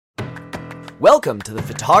Welcome to the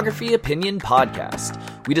Photography Opinion Podcast.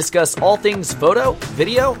 We discuss all things photo,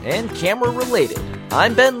 video, and camera related.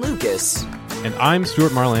 I'm Ben Lucas. And I'm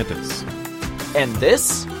Stuart Marlantis. And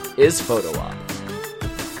this is Photo Op.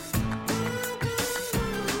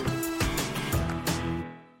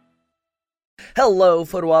 Hello,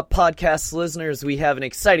 Photo Op Podcast listeners. We have an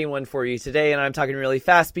exciting one for you today, and I'm talking really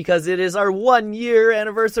fast because it is our 1 year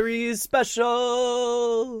anniversary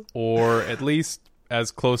special. Or at least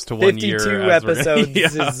as close to 1 year. 52 episodes yeah,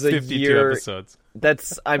 is a 52 year. episodes.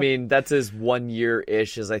 That's as 1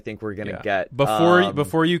 year-ish as I think we're going to get.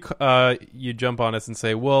 Before you jump on us and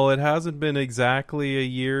say, well, it hasn't been exactly a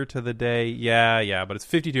year to the day. Yeah, but it's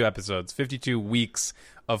 52 episodes, 52 weeks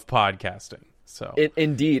of podcasting. So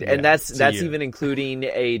indeed, yeah, and that's year. even including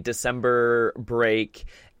a December break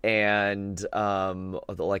and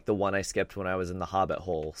like the one I skipped when I was in the Hobbit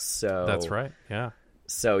hole. So that's right. Yeah.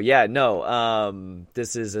 So yeah, no,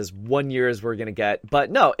 this is as 1 year as we're gonna get,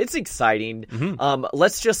 but no, it's exciting. Mm-hmm.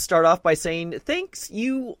 Let's just start off by saying thanks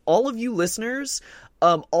all of you listeners.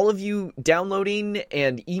 All of you downloading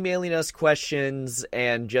and emailing us questions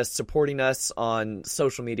and just supporting us on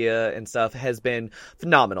social media and stuff has been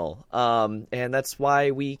phenomenal. And that's why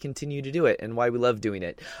we continue to do it and why we love doing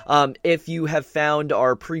it. If you have found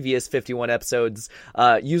our previous 51 episodes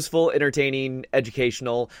useful, entertaining,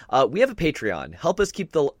 educational, we have a Patreon. Help us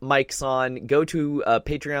keep the mics on. Go to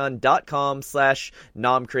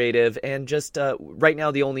patreon.com/nomcreative and just right now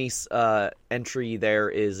the only entry there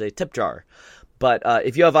is a tip jar. But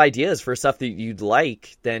if you have ideas for stuff that you'd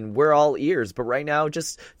like, then we're all ears. But right now,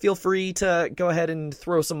 just feel free to go ahead and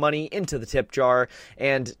throw some money into the tip jar.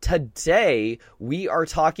 And today, we are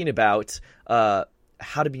talking about how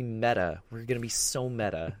to be meta. We're going to be so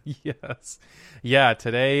meta. Yes. Yeah,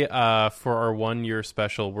 today, for our 1 year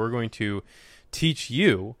special, we're going to teach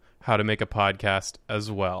you how to make a podcast as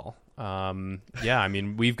well. Yeah, I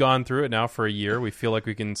mean, we've gone through it now for a year. We feel like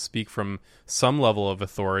we can speak from some level of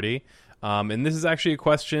authority. And this is actually a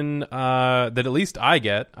question that at least I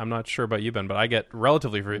get. I'm not sure about you, Ben, but I get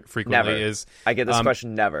relatively frequently. Never. I get this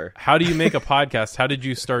question never. How do you make a podcast? How did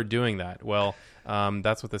you start doing that? Well,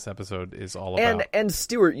 that's what this episode is all about. And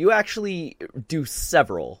Stuart, you actually do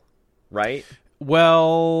several, right?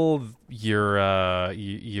 Well, you're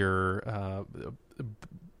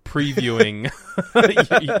previewing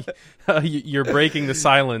you're breaking the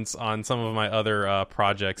silence on some of my other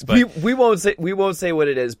projects, but we won't say what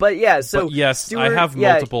it is, but yeah, so but yes, Stuart, I have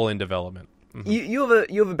multiple in development. Mm-hmm.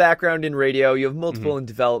 You have a background in radio, you have multiple in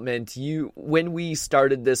development. When we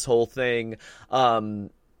started this whole thing,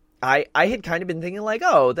 I had kind of been thinking like,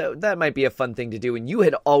 oh, that might be a fun thing to do. And you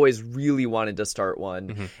had always really wanted to start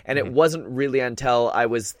one. And it wasn't really until I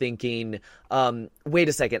was thinking, wait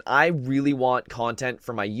a second, I really want content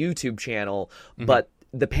for my YouTube channel, but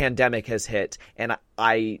the pandemic has hit and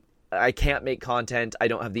I can't make content. I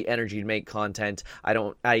don't have the energy to make content.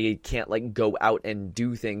 I can't like go out and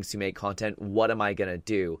do things to make content. What am I going to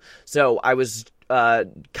do? So I was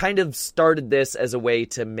kind of started this as a way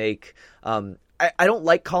to make, I don't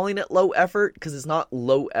like calling it low effort because it's not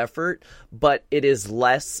low effort, but it is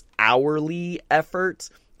less hourly effort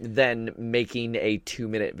than making a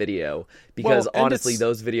 2-minute video because honestly,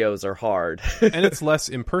 those videos are hard. And it's less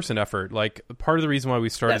in-person effort. Like part of the reason why we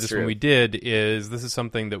started That's this true. when we did is this is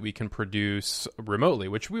something that we can produce remotely,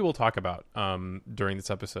 which we will talk about during this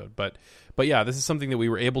episode. But yeah, this is something that we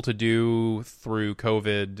were able to do through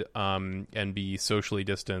COVID and be socially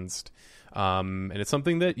distanced. And it's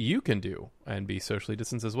something that you can do and be socially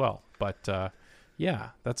distanced as well. But yeah,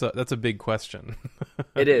 that's a big question.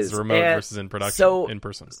 It is remote versus in production, in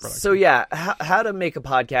person production. So yeah, how to make a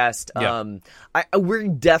podcast. Yeah. We're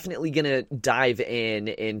definitely gonna dive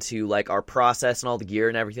into like our process and all the gear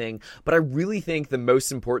and everything. But I really think the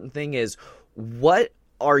most important thing is what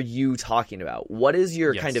are you talking about? What is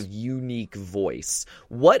your kind of unique voice?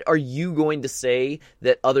 What are you going to say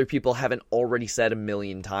that other people haven't already said a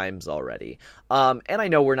million times already? And I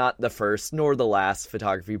know we're not the first nor the last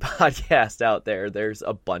photography podcast out there. There's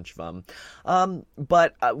a bunch of them.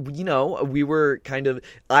 But we were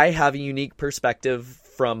I have a unique perspective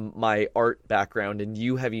from my art background and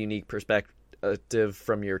you have a unique perspective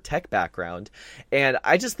from your tech background, and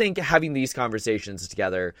I just think having these conversations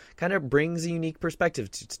together kind of brings a unique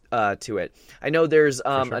perspective to it. I know there's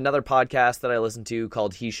another podcast that I listen to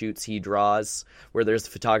called He Shoots, He Draws, where there's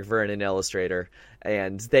a photographer and an illustrator,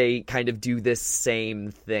 and they kind of do this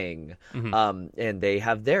same thing, and they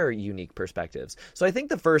have their unique perspectives. So I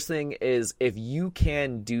think the first thing is if you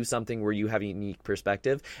can do something where you have a unique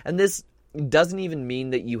perspective, and this doesn't even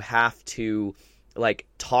mean that you have to like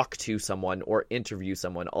talk to someone or interview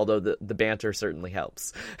someone, although the banter certainly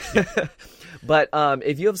helps. But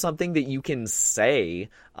if you have something that you can say,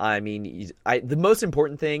 I mean, the most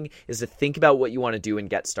important thing is to think about what you want to do and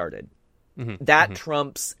get started. That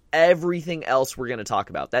trumps everything else we're going to talk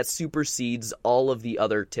about. That supersedes all of the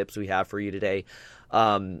other tips we have for you today.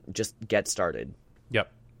 Just get started.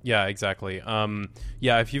 Yep. Yeah, exactly.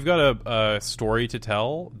 If you've got a story to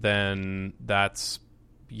tell, then that's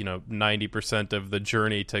 90% of the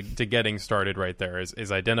journey to getting started right there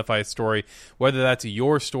is identify a story, whether that's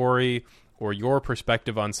your story or your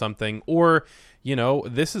perspective on something, or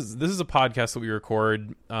this is a podcast that we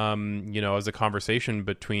record as a conversation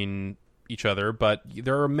between each other, but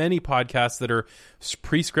there are many podcasts that are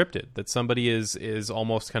pre-scripted, that somebody is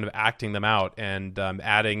almost kind of acting them out and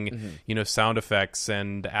adding sound effects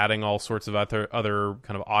and adding all sorts of other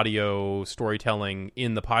kind of audio storytelling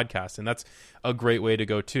in the podcast, and that's a great way to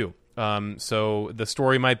go too. So the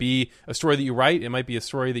story might be a story that you write, it might be a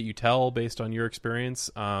story that you tell based on your experience,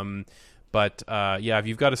 but if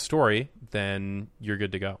you've got a story, then you're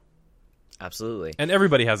good to go. Absolutely. And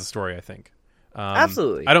everybody has a story, I think.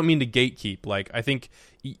 Absolutely. I don't mean to gatekeep. Like, I think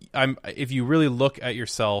if you really look at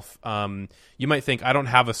yourself, you might think, I don't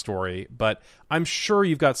have a story, but I'm sure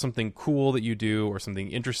you've got something cool that you do, or something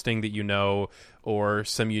interesting that or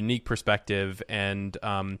some unique perspective. And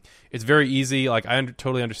it's very easy. Like, I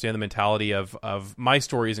totally understand the mentality of my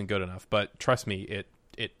story isn't good enough, but trust me,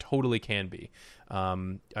 it totally can be.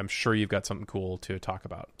 I'm sure you've got something cool to talk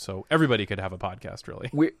about. So everybody could have a podcast, really.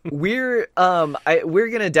 We're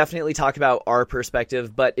going to definitely talk about our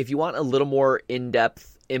perspective, but if you want a little more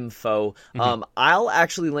in-depth info, I'll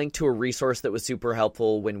actually link to a resource that was super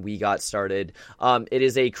helpful when we got started. It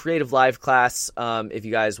is a Creative Live class. If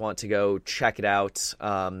you guys want to go check it out,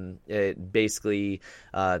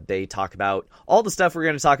 they talk about all the stuff we're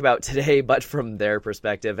going to talk about today, but from their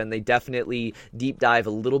perspective, and they definitely deep dive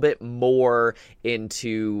a little bit more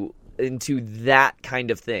into that kind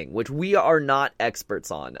of thing, which we are not experts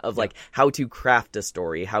on, of like how to craft a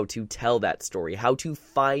story, how to tell that story, how to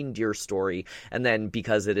find your story. And then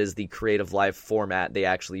because it is the Creative Live format, they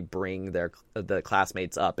actually bring the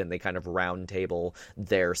classmates up and they kind of round table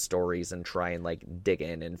their stories and try and like dig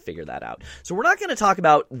in and figure that out. So we're not going to talk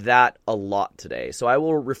about that a lot today. So I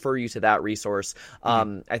will refer you to that resource.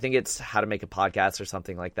 I think it's How to Make a Podcast or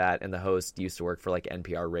something like that. And the host used to work for like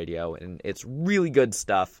NPR radio, and it's really good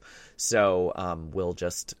stuff. So we'll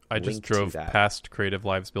just I just drove past Creative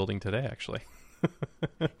Live's building today, actually.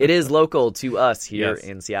 It is local to us here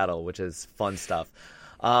in Seattle, which is fun stuff.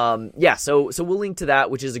 So we'll link to that,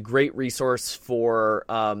 which is a great resource for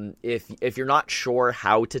if you're not sure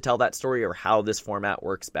how to tell that story or how this format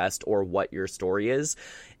works best or what your story is.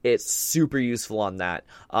 It's super useful on that.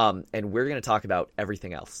 And we're going to talk about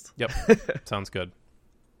everything else. Yep. Sounds good.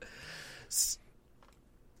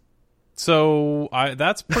 So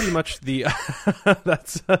that's pretty much the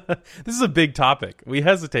this is a big topic. We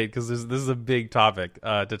hesitate because this is a big topic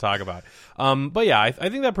to talk about. But yeah, I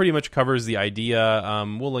think that pretty much covers the idea.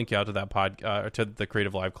 We'll link you out to that to the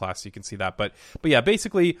Creative Live class so you can see that. But yeah,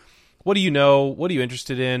 basically, what do you know? What are you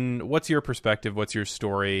interested in? What's your perspective? What's your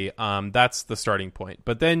story? That's the starting point.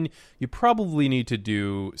 But then you probably need to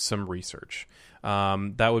do some research.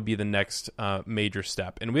 That would be the next major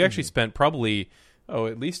step. And we actually spent probably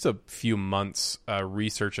at least a few months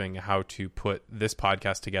researching how to put this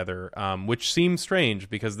podcast together, which seems strange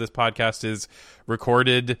because this podcast is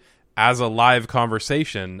recorded as a live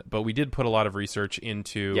conversation, but we did put a lot of research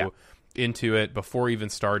into it before even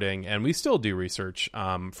starting, and we still do research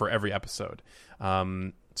for every episode.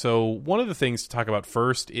 So one of the things to talk about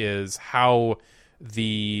first is how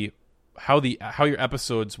your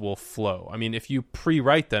episodes will flow. I mean, if you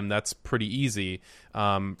pre-write them, that's pretty easy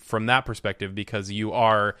from that perspective because you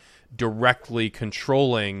are directly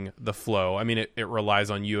controlling the flow. I mean, it relies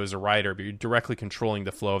on you as a writer, but you're directly controlling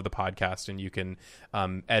the flow of the podcast, and you can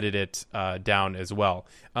edit it down as well.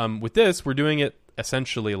 With this, we're doing it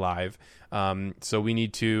essentially live, so we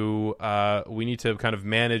need to kind of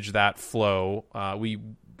manage that flow. We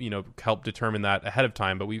help determine that ahead of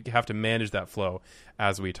time, but we have to manage that flow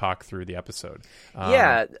as we talk through the episode.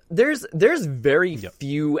 There's very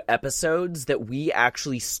few episodes that we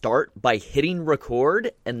actually start by hitting record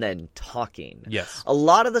and then talking. Yes. A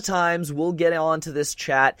lot of the times we'll get onto this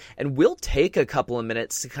chat and we'll take a couple of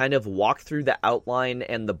minutes to kind of walk through the outline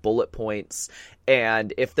and the bullet points.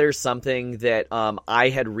 And if there's something that I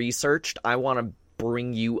had researched, I want to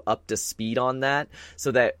bring you up to speed on that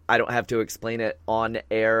so that I don't have to explain it on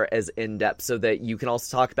air as in-depth so that you can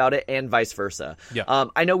also talk about it and vice versa. Yeah.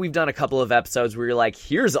 I know we've done a couple of episodes where you're like,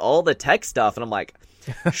 here's all the tech stuff. And I'm like,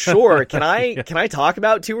 Sure. Can I talk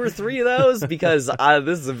about 2 or 3 of those? Because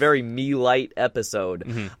this is a very me light episode.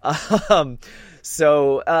 Mm-hmm.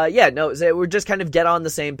 So we're just kind of get on the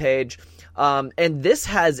same page. And this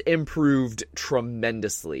has improved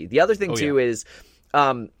tremendously. The other thing too is,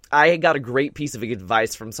 I got a great piece of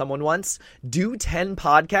advice from someone once. Do 10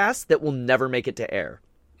 podcasts that will never make it to air.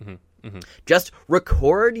 Mm-hmm. Mm-hmm. Just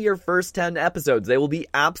record your first 10 episodes. They will be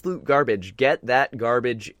absolute garbage. Get that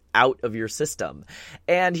garbage out of your system.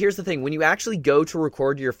 And here's the thing. When you actually go to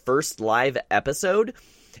record your first live episode,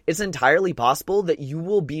 it's entirely possible that you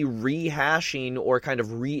will be rehashing or kind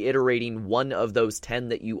of reiterating one of those 10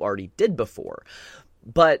 that you already did before.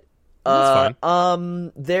 But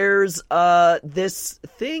there's this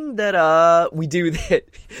thing that we do that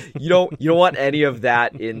you don't want any of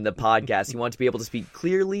that in the podcast. You want to be able to speak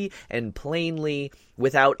clearly and plainly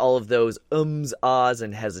without all of those ahs,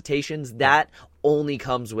 and hesitations. That only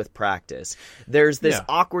comes with practice. There's this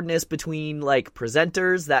awkwardness between like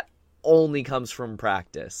presenters that only comes from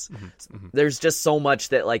practice. Mm-hmm. Mm-hmm. There's just so much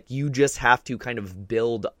that like you just have to kind of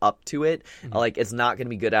build up to it. Mm-hmm. Like it's not going to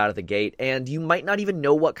be good out of the gate, and you might not even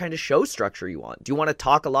know what kind of show structure you want. Do you want to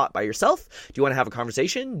talk a lot by yourself? Do you want to have a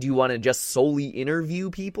conversation? Do you want to just solely interview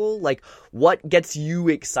people? Like what gets you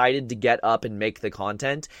excited to get up and make the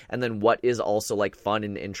content, and then what is also like fun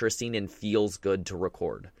and interesting and feels good to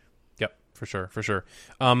record? Yep, for sure.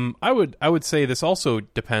 I would say this also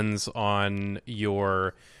depends on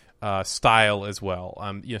your style as well.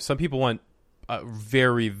 Some people want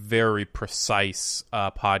very, very precise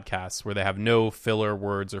podcasts where they have no filler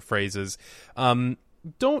words or phrases.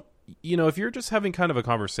 If you're just having kind of a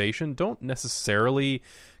conversation, don't necessarily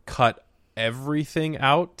cut everything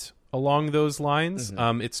out along those lines.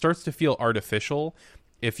 Mm-hmm. It starts to feel artificial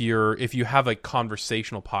if you have a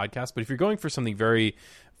conversational podcast. But if you're going for something very,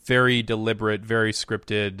 very deliberate, very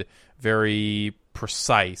scripted, very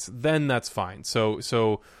precise, then that's fine. So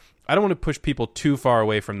I don't want to push people too far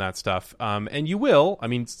away from that stuff. And you will. I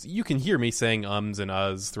mean, you can hear me saying ums and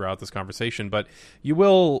uhs throughout this conversation, but you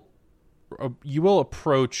will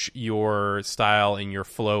approach your style and your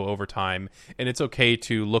flow over time, and it's okay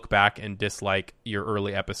to look back and dislike your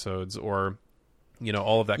early episodes or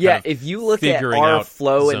all of that. Yeah, kind of if you look at our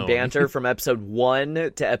flow and banter from episode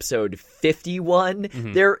 1 to episode 51,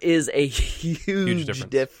 mm-hmm. there is a huge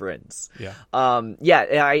difference. Yeah.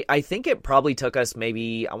 I think it probably took us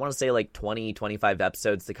maybe, I want to say like 20, 25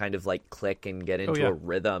 episodes to kind of like click and get into a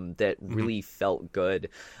rhythm that really felt good.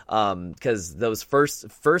 Because those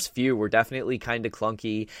first few were definitely kind of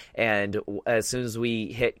clunky, and as soon as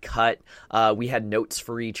we hit cut, we had notes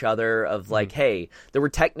for each other of like, hey, there were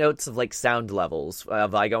tech notes of like sound levels.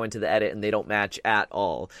 If I go into the edit and they don't match at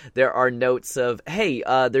all. There are notes of, hey,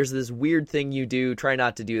 there's this weird thing you do. Try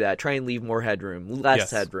not to do that. Try and leave more headroom,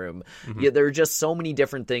 less headroom. Mm-hmm. Yeah, there are just so many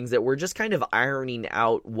different things that we're just kind of ironing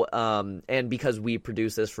out. And because we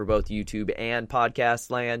produce this for both YouTube and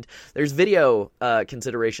podcast land, there's video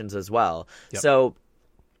considerations as well. Yep. So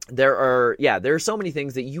there are so many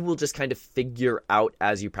things that you will just kind of figure out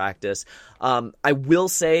as you practice. I will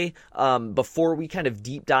say, before we kind of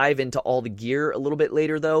deep dive into all the gear a little bit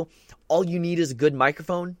later, though, all you need is a good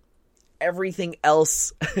microphone. Everything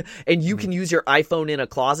else, and you can use your iPhone in a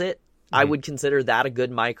closet. I would consider that a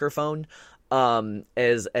good microphone.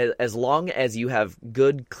 As long as you have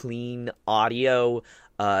good, clean audio,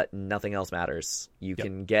 nothing else matters. You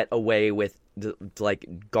can get away with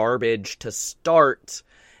like garbage to start,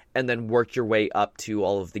 and then work your way up to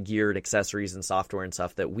all of the gear and accessories and software and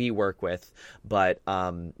stuff that we work with. But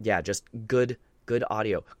just good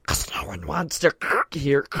audio. Because no one wants to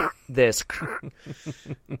hear this.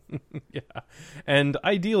 Yeah. And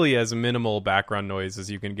ideally as minimal background noise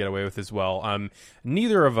as you can get away with as well.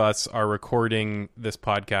 Neither of us are recording this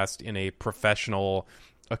podcast in a professional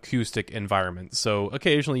acoustic environment. So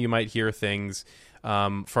occasionally you might hear things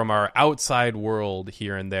from our outside world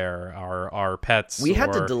here and there, our pets. We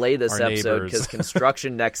had to delay this episode because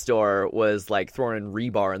construction next door was like throwing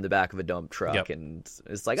rebar in the back of a dump truck, and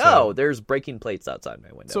it's like, there's breaking plates outside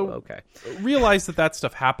my window. So okay, realize that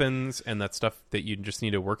stuff happens, and that's stuff that you just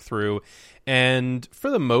need to work through. And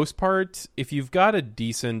for the most part, if you've got a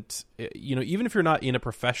decent, even if you're not in a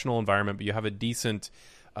professional environment, but you have a decent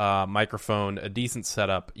microphone, a decent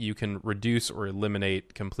setup, you can reduce or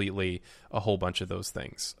eliminate completely a whole bunch of those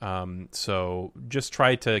things. So just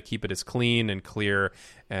try to keep it as clean and clear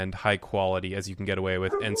and high quality as you can get away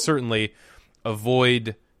with, and certainly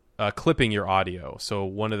avoid clipping your audio. So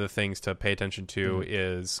one of the things to pay attention to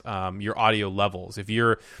is your audio levels. If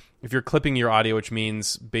you're clipping your audio, which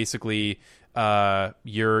means basically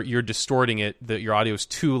you're distorting it, that your audio is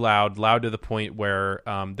too loud to the point where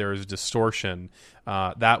there's distortion,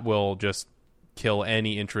 that will just kill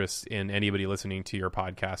any interest in anybody listening to your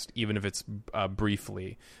podcast, even if it's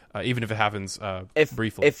briefly, even if it happens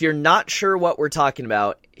briefly. If you're not sure what we're talking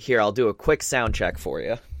about, here, I'll do a quick sound check for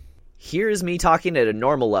you. Here's me talking at a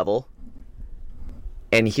normal level,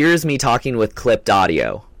 and here's me talking with clipped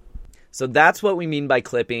audio. So that's what we mean by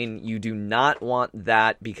clipping. You do not want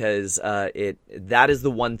that, because that is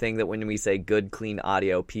the one thing that when we say good, clean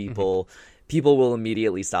audio, people will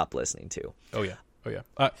immediately stop listening to. Oh yeah.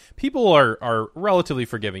 People are relatively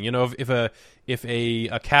forgiving. You know, if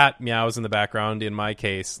a cat meows in the background, in my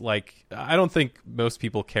case, like, I don't think most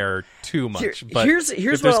people care too much. But here's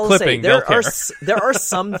if what I'll clipping, say. There are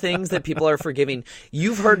some things that people are forgiving.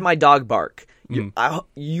 You've heard my dog bark.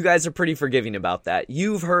 You guys are pretty forgiving about that.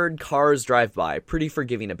 You've heard cars drive by, pretty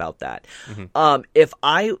forgiving about that. If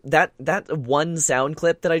that one sound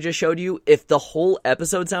clip that I just showed you, if the whole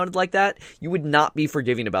episode sounded like that, you would not be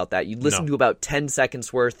forgiving about that. You'd listen to about 10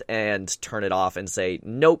 seconds worth and turn it off and say,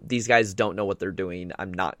 nope, these guys don't know what they're doing.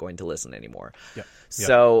 I'm not going to listen anymore.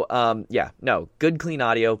 So, good, clean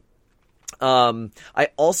audio. I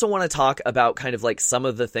also want to talk about kind of like some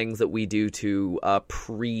of the things that we do to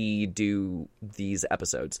pre-do these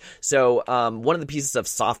episodes. So one of the pieces of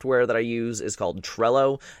software that I use is called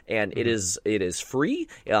Trello, and it is free.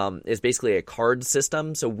 It's basically a card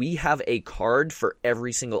system. So we have a card for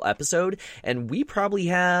every single episode, and we probably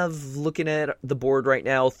have, looking at the board right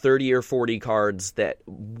now, 30 or 40 cards that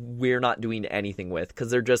we're not doing anything with, because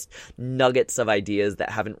they're just nuggets of ideas that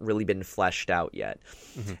haven't really been fleshed out yet.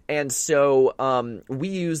 And so we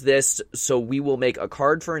use this, so we will make a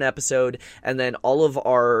card for an episode, and then all of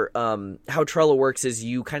our how Trello works is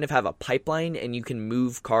you kind of have a pipeline, and you can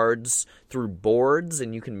move cards through boards,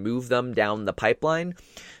 and you can move them down the pipeline.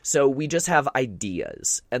 So we just have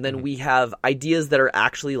ideas, and then we have ideas that are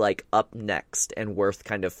actually like up next and worth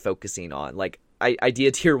kind of focusing on, like idea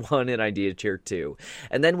tier 1 and idea tier 2.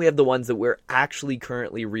 And then we have the ones that we're actually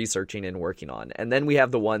currently researching and working on. And then we have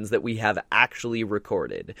the ones that we have actually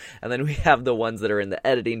recorded. And then we have the ones that are in the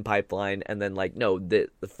editing pipeline. And then the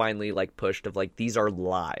finally pushed of these are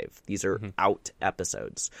live. These are out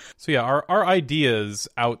episodes. So yeah, our ideas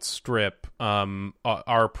outstrip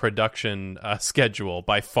our production schedule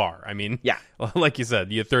by far. I mean, yeah, like you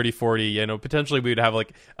said, you have 30, 40, potentially we would have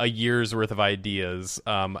a year's worth of ideas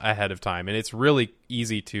ahead of time. And it's really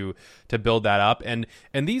easy to build that up, and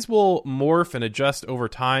these will morph and adjust over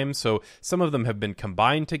time. So some of them have been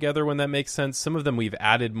combined together when that makes sense. Some of them we've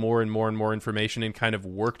added more and more and more information and kind of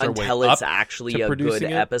worked our way up until it's actually a good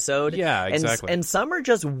episode. Yeah, exactly. And some are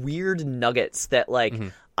just weird nuggets that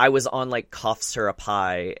I was on cough syrup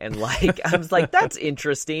high, and I was like, that's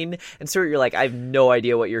interesting. And Stuart, you're like, I have no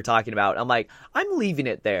idea what you're talking about. I'm like, I'm leaving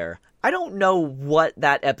it there. I don't know what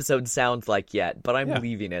that episode sounds like yet, but I'm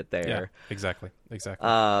leaving it there. Yeah, exactly.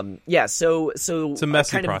 So it's a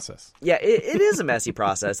messy process. Yeah, it is a messy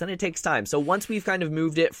process, and it takes time. So once we've kind of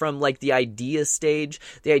moved it from the idea stage,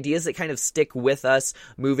 the ideas that kind of stick with us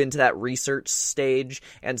move into that research stage.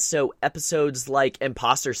 And so episodes like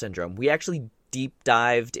Imposter Syndrome, we actually deep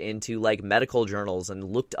dived into medical journals and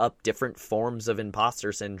looked up different forms of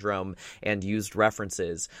imposter syndrome and used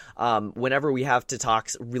references. Whenever we have to talk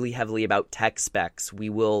really heavily about tech specs, we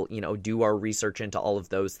will, do our research into all of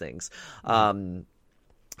those things.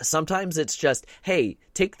 Sometimes it's just, hey,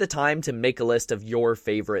 take the time to make a list of your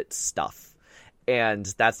favorite stuff. And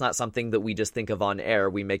that's not something that we just think of on air.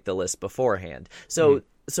 We make the list beforehand.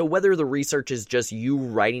 So whether the research is just you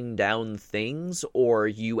writing down things or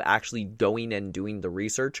you actually going and doing the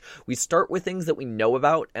research, we start with things that we know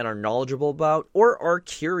about and are knowledgeable about or are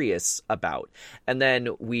curious about. And then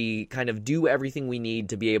we kind of do everything we need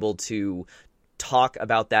to be able to talk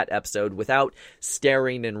about that episode without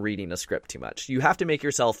staring and reading a script too much. You have to make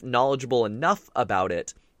yourself knowledgeable enough about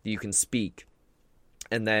it that you can speak,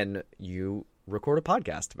 and then you record a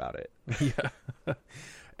podcast about it. Yeah.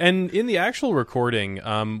 And in the actual recording,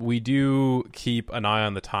 we do keep an eye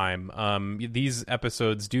on the time. These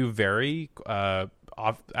episodes do vary,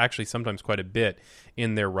 actually sometimes quite a bit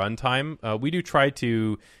in their runtime. We do try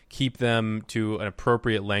to keep them to an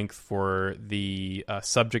appropriate length for the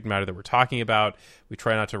subject matter that we're talking about. We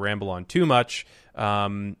try not to ramble on too much.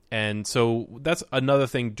 And so that's another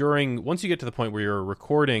thing once you get to the point where you're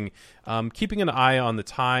recording, keeping an eye on the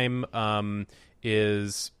time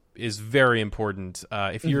is very important.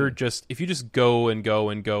 If you just go and go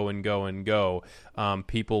and go and go and go,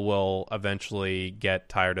 people will eventually get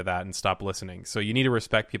tired of that and stop listening. So you need to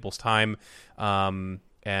respect people's time.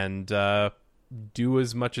 do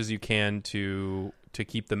as much as you can to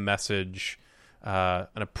keep the message an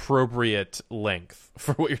appropriate length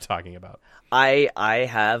for what you're talking about. I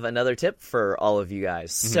have another tip for all of you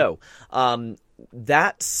guys. So,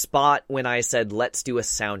 that spot when I said, let's do a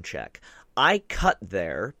sound check, I cut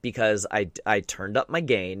there because I turned up my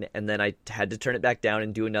gain, and then I had to turn it back down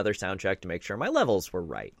and do another sound check to make sure my levels were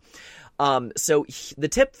right. So the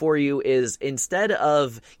tip for you is, instead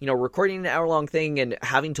of, recording an hour-long thing and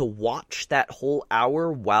having to watch that whole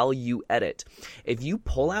hour while you edit, if you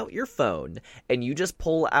pull out your phone and you just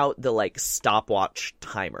pull out the stopwatch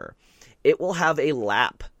timer, it will have a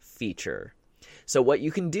lap feature. So what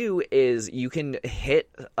you can do is you can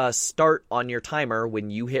hit start on your timer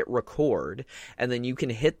when you hit record, and then you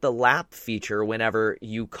can hit the lap feature whenever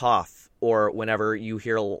you cough, or whenever you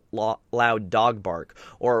hear a loud dog bark,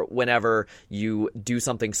 or whenever you do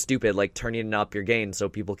something stupid like turning up your gain so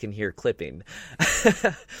people can hear clipping.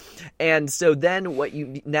 And so then what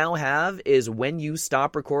you now have is, when you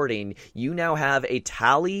stop recording, you now have a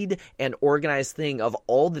tallied and organized thing of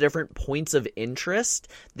all the different points of interest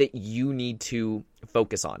that you need to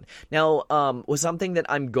focus on. Now, something that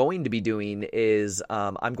I'm going to be doing is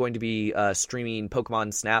I'm going to be streaming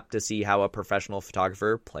Pokemon Snap to see how a professional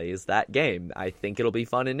photographer plays that game. I think it'll be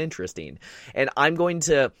fun and interesting. And I'm going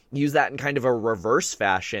to use that in kind of a reverse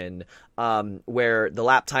fashion, where the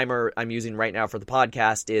lap timer I'm using right now for the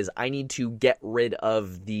podcast is, I need to get rid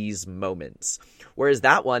of these moments. Whereas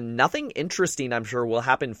that one, nothing interesting I'm sure will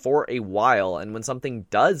happen for a while. And when something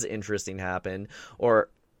does interesting happen, or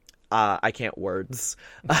I can't words.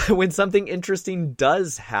 When something interesting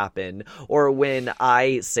does happen, or when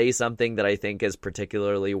I say something that I think is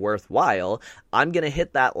particularly worthwhile, I'm going to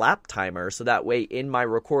hit that lap timer, so that way in my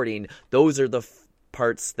recording, those are the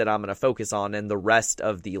parts that I'm going to focus on, and the rest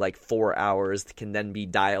of the 4 hours can then be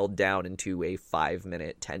dialed down into a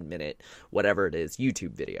 5-minute, 10-minute, whatever it is,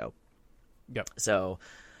 YouTube video. Yep. So,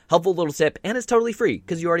 helpful little tip, and it's totally free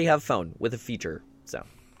because you already have a phone with a feature. So.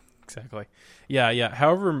 Exactly. Yeah.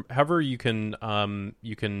 However you can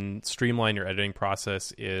streamline your editing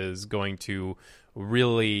process is going to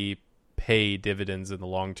really pay dividends in the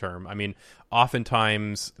long term. I mean,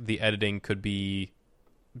 oftentimes the editing could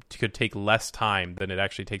take less time than it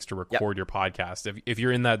actually takes to record your podcast. If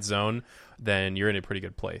you're in that zone, then you're in a pretty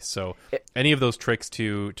good place. So any of those tricks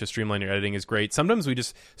to streamline your editing is great. Sometimes we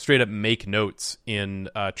just straight up make notes in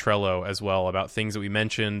Trello as well about things that we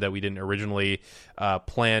mentioned that we didn't originally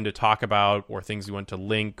plan to talk about, or things we want to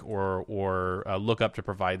link or look up to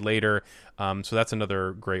provide later. So that's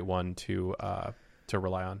another great one to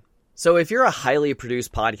rely on. So if you're a highly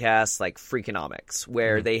produced podcast like Freakonomics,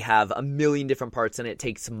 where they have a million different parts and it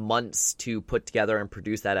takes months to put together and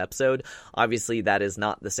produce that episode, obviously that is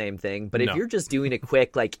not the same thing. But if you're just doing a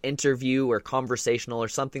quick interview or conversational or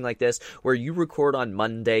something like this, where you record on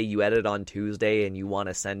Monday, you edit on Tuesday, and you want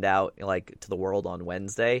to send out to the world on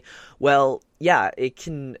Wednesday, well, yeah, it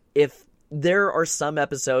can. If there are some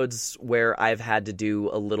episodes where I've had to do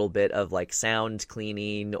a little bit of sound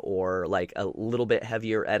cleaning, or a little bit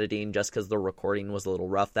heavier editing just because the recording was a little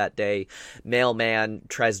rough that day. Mailman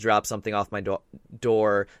tries to drop something off my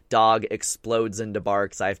door. Dog explodes into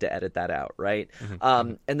barks. I have to edit that out, right?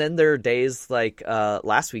 And then there are days like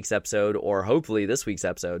last week's episode, or hopefully this week's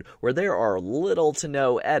episode, where there are little to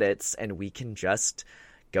no edits and we can just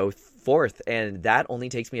go forth, and that only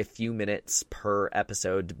takes me a few minutes per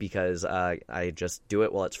episode because I just do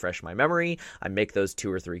it while it's fresh in my memory. I make those 2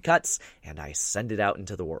 or 3 cuts and I send it out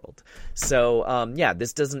into the world. So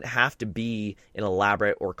this doesn't have to be an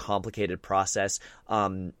elaborate or complicated process.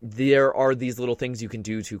 There are these little things you can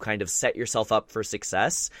do to kind of set yourself up for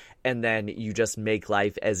success, and then you just make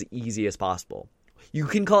life as easy as possible. You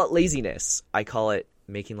can call it laziness. I call it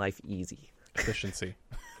making life easy. Efficiency.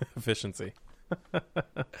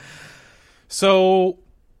 So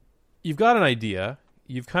you've got an idea,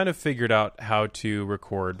 you've kind of figured out how to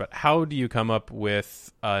record, but how do you come up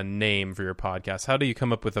with a name for your podcast? How do you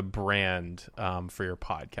come up with a brand for your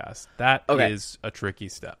podcast? That is a tricky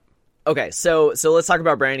step. Okay, so let's talk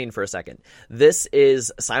about branding for a second. This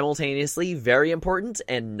is simultaneously very important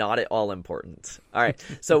and not at all important. All right,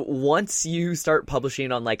 so once you start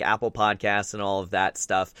publishing on Apple Podcasts and all of that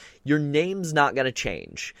stuff, your name's not going to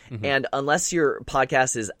change. And unless your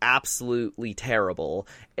podcast is absolutely terrible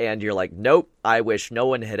and you're nope, I wish no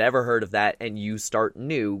one had ever heard of that, and you start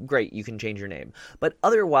new, great, you can change your name. But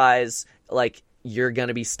otherwise, you're going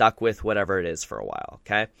to be stuck with whatever it is for a while,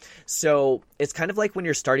 okay? So it's kind of like when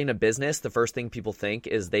you're starting a business, the first thing people think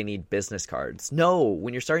is they need business cards. No,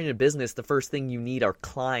 when you're starting a business, the first thing you need are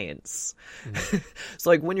clients. Mm-hmm. So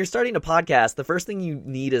like when you're starting a podcast, the first thing you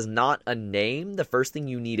need is not a name. The first thing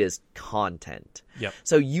you need is content. Yep.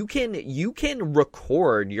 So you can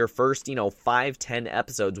record your first, 5-10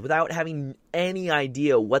 episodes without having any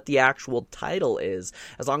idea what the actual title is,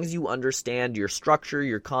 as long as you understand your structure,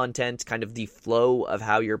 your content, kind of the flow of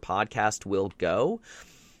how your podcast will go,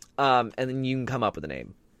 and then you can come up with a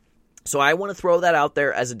name. So I want to throw that out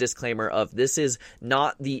there as a disclaimer of this is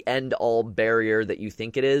not the end-all barrier that you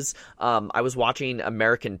think it is. I was watching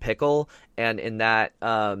American Pickle, and in that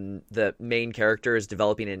the main character is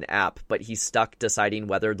developing an app, but he's stuck deciding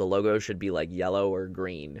whether the logo should be like yellow or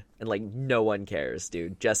green. And like no one cares,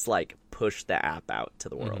 dude. Just like push the app out to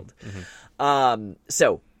the world. Mm-hmm.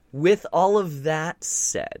 So with all of that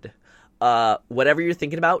said, whatever you're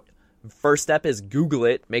thinking about, first step is Google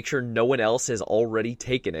it. Make sure no one else has already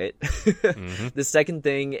taken it. Mm-hmm. The second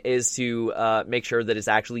thing is to make sure that it's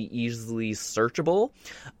actually easily searchable.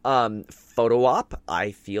 Photo op,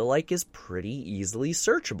 I feel like, is pretty easily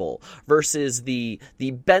searchable versus the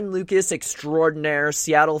Ben Lucas Extraordinaire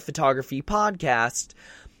Seattle Photography Podcast.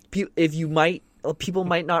 People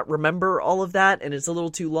might not remember all of that, and it's a little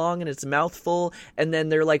too long, and it's a mouthful, and then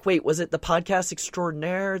they're like, wait, was it the Podcast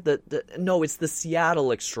Extraordinaire? No, it's the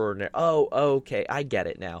Seattle Extraordinaire. Oh, okay, I get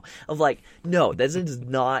it now. Of like, no, this is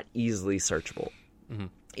not easily searchable. Mm-hmm.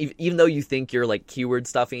 Even though you think you're like keyword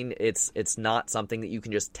stuffing, it's not something that you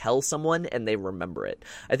can just tell someone and they remember it.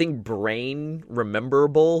 I think brain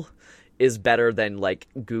rememberable is better than like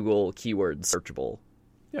Google keyword searchable.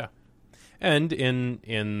 Yeah. And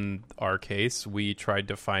in our case, we tried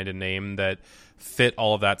to find a name that fit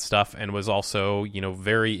all of that stuff and was also,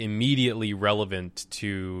 very immediately relevant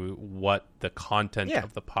to what the content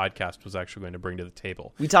of the podcast was actually going to bring to the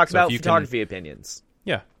table. We talked about photography opinions.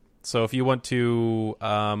 Yeah. So if you want to,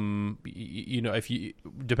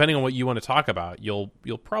 depending on what you want to talk about, you'll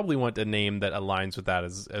probably want a name that aligns with that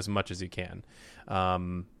as much as you can.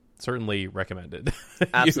 Certainly recommended.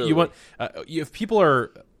 Absolutely. you want if people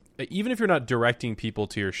are. Even if you're not directing people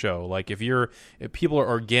to your show, like if people are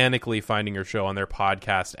organically finding your show on their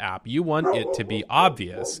podcast app, you want it to be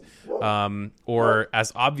obvious, or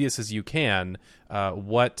as obvious as you can,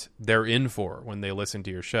 what they're in for when they listen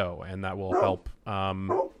to your show, and that will help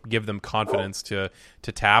give them confidence to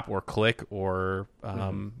tap or click or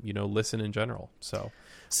listen in general.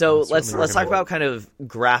 So let's talk about kind of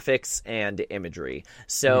graphics and imagery.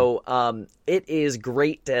 So it is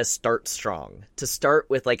great to start strong, to start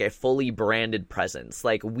with like a fully branded presence.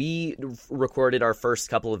 Like we recorded our first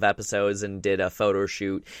couple of episodes and did a photo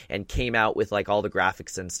shoot and came out with like all the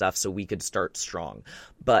graphics and stuff so we could start strong.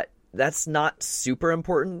 But that's not super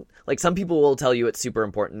important. Like some people will tell you it's super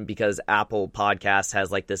important because Apple Podcasts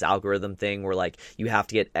has like this algorithm thing where like you have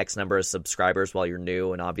to get X number of subscribers while you're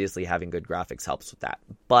new, and obviously having good graphics helps with that.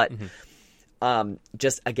 But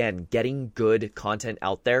just again, getting good content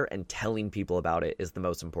out there and telling people about it is the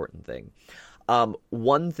most important thing.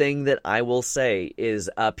 One thing that I will say is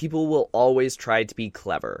people will always try to be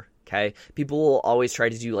clever. Okay, people will always try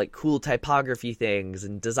to do like cool typography things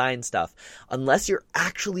and design stuff. Unless you're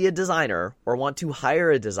actually a designer or want to hire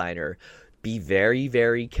a designer, be very,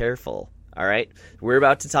 very careful. All right, we're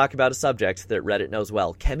about to talk about a subject that Reddit knows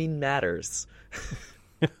well. Chemming matters.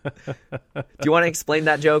 Do you want to explain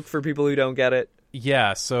that joke for people who don't get it?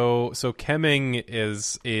 Yeah, so chemming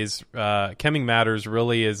is chemming matters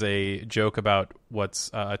really is a joke about what's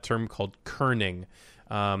a term called kerning.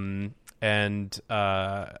 And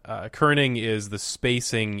kerning is the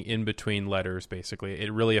spacing in between letters, basically.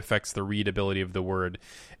 It really affects the readability of the word.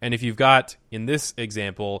 And if you've got, in this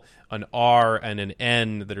example, an R and an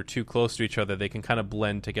N that are too close to each other, they can kind of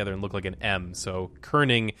blend together and look like an M. So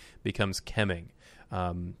kerning becomes chemming.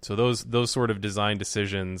 So those sort of design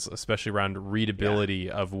decisions, especially around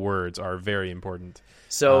readability of words, are very important.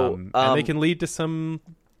 So and they can lead to some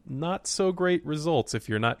not so great results if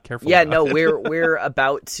you're not careful. Yeah, about it. we're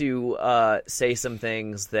about to say some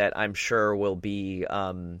things that I'm sure will be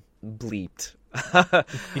bleeped.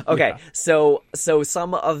 Okay, yeah. So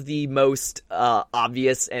some of the most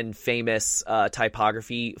obvious and famous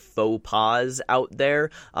typography faux pas out there.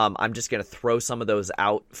 I'm just gonna throw some of those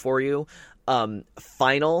out for you.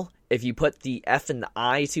 Final. If you put the F and the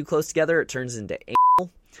I too close together, it turns into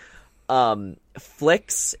anal.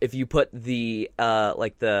 Flicks, if you put the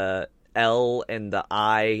like the L and the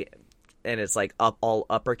I and it's like all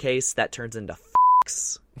uppercase, that turns into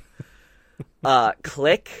f***s.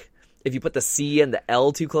 Click, if you put the C and the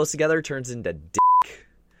L too close together, it turns into dick.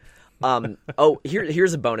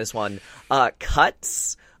 Here's a bonus one.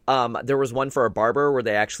 Cuts. There was one for a barber where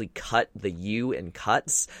they actually cut the U in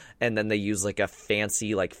cuts, and then they use like a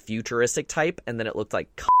fancy like futuristic type, and then it looked like.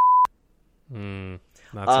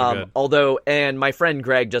 Not so good. Although, and my friend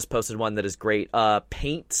Greg just posted one that is great.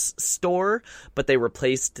 Paints store, but they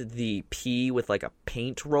replaced the P with like a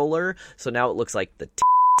paint roller, so now it looks like the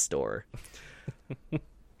store.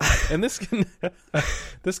 And this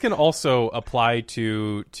can also apply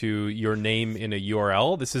to your name in a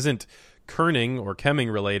URL. This isn't kerning or chemming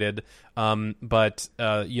related, but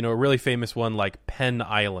a really famous one like Penn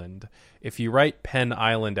Island. If you write Penn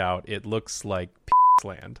Island out, it looks like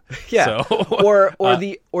land. Yeah. So, or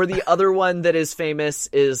the other one that is famous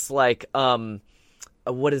is like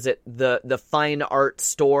what is it? The fine art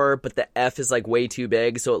store, but the F is like way too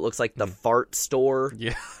big, so it looks like the fart store.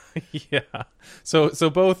 Yeah. Yeah. So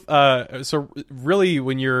both so really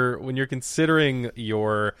when you're considering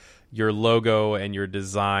your logo and your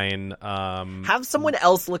design, have someone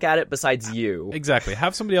else look at it besides you. Exactly.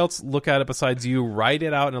 Have somebody else look at it besides you. Write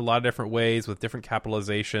it out in a lot of different ways with different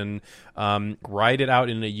capitalization. Write it out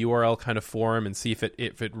in a URL kind of form and see if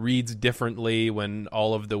it reads differently when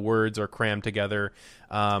all of the words are crammed together.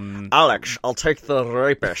 Alex, I'll take the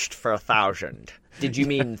rapist for 1,000. Did you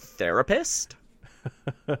mean therapist?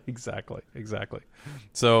 Exactly.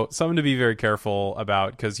 So something to be very careful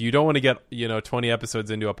about, because you don't want to get 20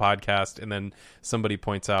 episodes into a podcast and then somebody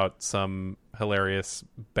points out some hilarious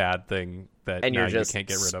bad thing that and now you're just you can't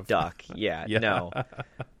get rid of. Stuck. Yeah. No.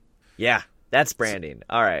 Yeah, that's branding.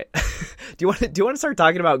 All right. Do you want to start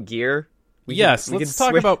talking about gear? Let's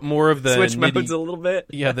talk about more of the switch modes a little bit.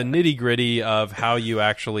 Yeah, the nitty gritty of how you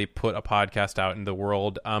actually put a podcast out in the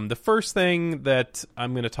world. The first thing that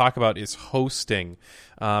I'm going to talk about is hosting.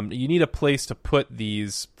 You need a place to put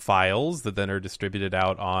these files that then are distributed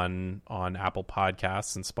out on Apple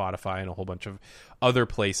Podcasts and Spotify and a whole bunch of other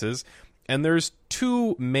places. And there's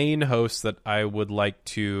two main hosts that I would like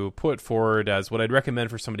to put forward as what I'd recommend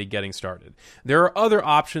for somebody getting started. There are other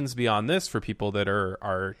options beyond this for people that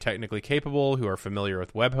are technically capable, who are familiar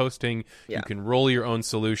with web hosting. Yeah. You can roll your own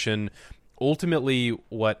solution. Ultimately,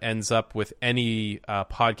 what ends up with any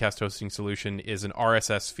podcast hosting solution is an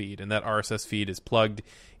RSS feed, and that RSS feed is plugged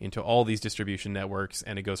into all these distribution networks,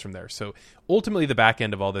 and it goes from there. So ultimately, the back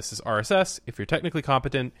end of all this is RSS. If you're technically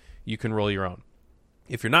competent, you can roll your own.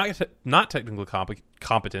 If you're not technically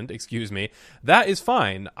competent, that is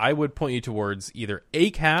fine. I would point you towards either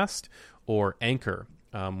Acast or Anchor,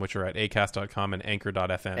 which are at acast.com and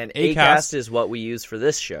anchor.fm. And Acast is what we use for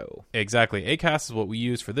this show. Exactly. Acast is what we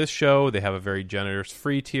use for this show. They have a very generous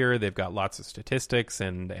free tier. They've got lots of statistics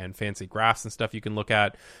and fancy graphs and stuff you can look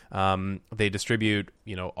at. They distribute,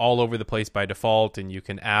 all over the place by default, and you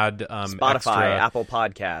can add Spotify, Apple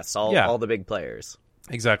Podcasts, all the big players.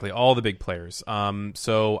 Exactly, all the big players.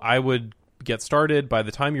 So I would get started. By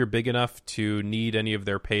the time you're big enough to need any of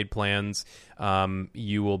their paid plans,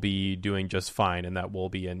 you will be doing just fine, and that will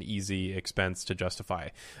be an easy expense to justify.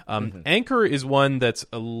 Anchor is one that's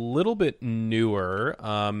a little bit newer.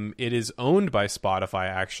 It is owned by Spotify,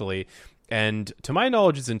 actually, and to my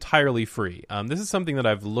knowledge, it's entirely free. This is something that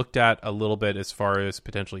I've looked at a little bit as far as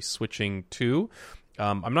potentially switching to.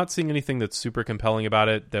 I'm not seeing anything that's super compelling about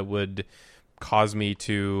it that would cause me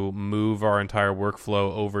to move our entire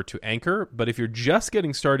workflow over to Anchor. But if you're just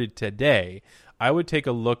getting started today, I would take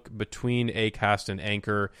a look between Acast and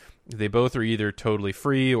Anchor. They both are either totally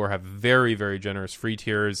free or have very, very generous free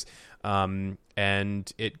tiers. And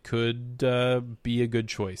it could be a good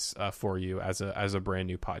choice for you as a brand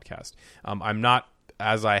new podcast.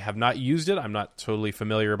 As I have not used it, I'm not totally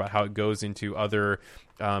familiar about how it goes into other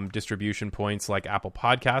distribution points like Apple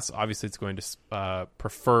Podcasts. Obviously, it's going to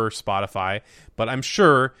prefer Spotify, but I'm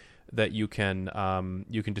sure that you can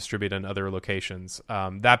distribute in other locations.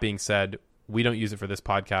 That being said, we don't use it for this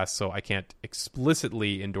podcast, so I can't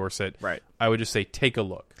explicitly endorse it. Right. I would just say take a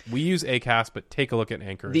look. We use Acast, but take a look at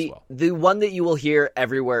Anchor as well. The one that you will hear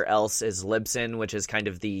everywhere else is Libsyn, which is kind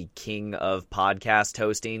of the king of podcast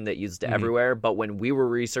hosting that used everywhere. But when we were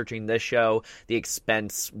researching this show, the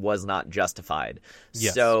expense was not justified.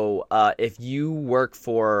 Yes. So if you work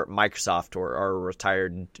for Microsoft or are a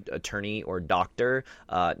retired attorney or doctor,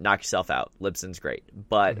 knock yourself out. Libsyn's great.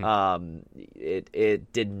 But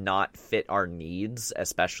it did not fit our needs,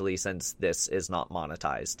 especially since this is not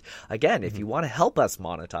monetized. Again, if you want to help us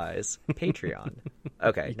monetize, Patreon.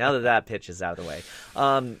 Okay, now that pitch is out of the way.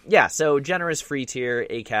 So generous free tier,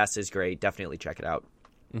 Acast is great. Definitely check it out.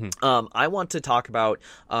 I want to talk about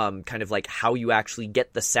kind of like how you actually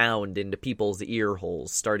get the sound into people's ear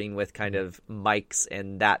holes, starting with kind of mics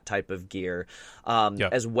and that type of gear,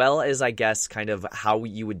 as well as, I guess, kind of how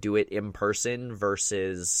you would do it in person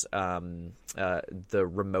versus the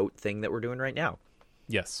remote thing that we're doing right now.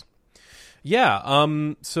 Yes. Yeah.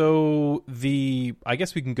 So I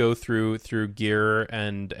guess we can go through gear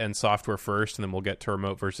and software first, and then we'll get to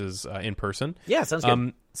remote versus in person. Yeah, sounds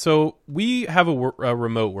good. So we have a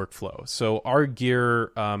remote workflow. So our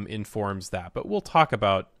gear informs that, but we'll talk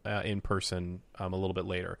about in person a little bit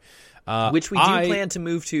later. Which we do plan to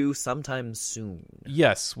move to sometime soon.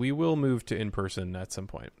 Yes, we will move to in person at some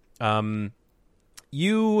point.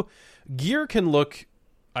 Gear can look,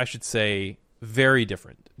 I should say, very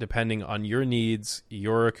different depending on your needs,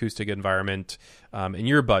 your acoustic environment, and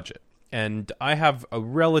your budget. And I have a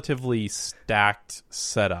relatively stacked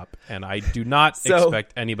setup, and I do not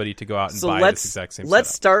expect anybody to go out and buy this exact same setup.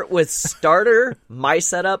 Let's start with starter, my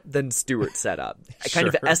setup, then Stuart's setup. Kind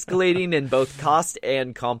of escalating in both cost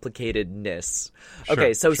and complicatedness.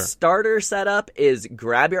 Okay, so starter setup is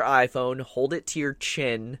grab your iPhone, hold it to your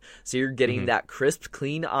chin so you're getting that crisp,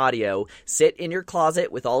 clean audio, sit in your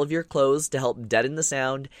closet with all of your clothes to help deaden the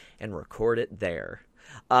sound, and record it there.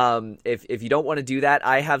 If you don't want to do that,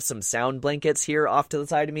 I have some sound blankets here off to the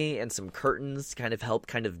side of me and some curtains to kind of help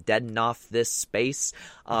kind of deaden off this space.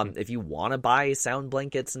 If you want to buy sound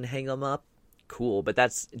blankets and hang them up, cool, but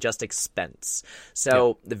that's just expense.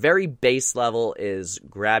 So the very base level is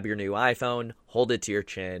grab your new iPhone, hold it to your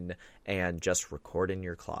chin, and just record in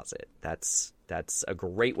your closet. That's a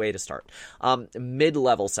great way to start.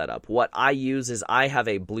 Mid-level setup. What I use is I have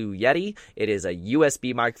a Blue Yeti. It is a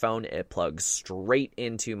USB microphone. It plugs straight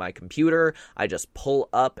into my computer. I just pull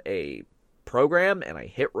up a program and I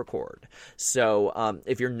hit record. So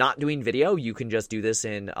if you're not doing video, you can just do this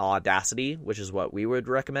in Audacity, which is what we would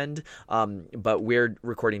recommend. But we're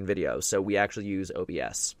recording video, so we actually use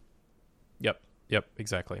OBS. Yep,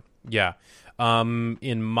 exactly. Yeah.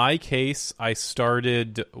 In my case, I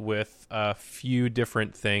started with a few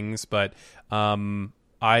different things, but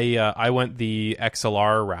I went the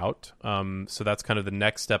XLR route. So that's kind of the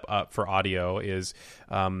next step up for audio is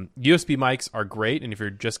USB mics are great. And if you're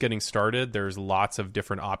just getting started, there's lots of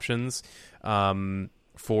different options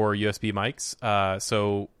for USB mics.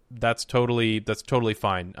 So that's totally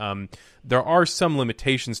fine. There are some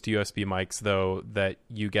limitations to USB mics, though, that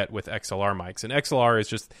you get with XLR mics. And XLR is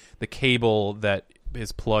just the cable that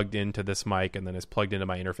is plugged into this mic and then is plugged into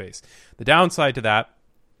my interface. The downside to that,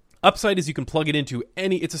 upside is you can plug it into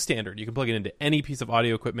it's a standard. You can plug it into any piece of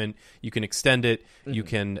audio equipment. You can extend it. You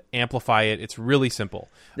can amplify it. It's really simple.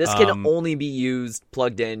 This can only be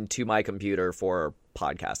plugged into my computer for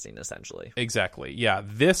podcasting, essentially. Exactly. Yeah.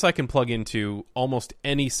 This I can plug into almost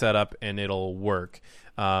any setup and it'll work.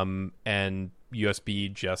 And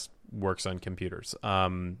USB just works on computers.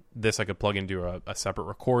 This I could plug into a separate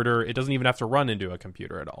recorder. It doesn't even have to run into a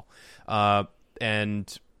computer at all.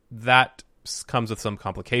 And that comes with some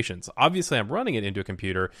complications. Obviously, I'm running it into a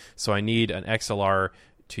computer, so I need an XLR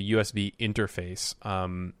to USB interface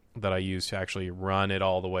that I use to actually run it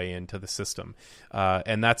all the way into the system.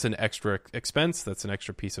 And that's an extra expense. That's an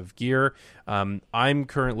extra piece of gear. I'm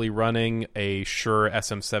currently running a Shure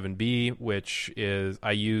SM7B, which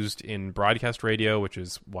I used in broadcast radio, which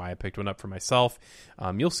is why I picked one up for myself.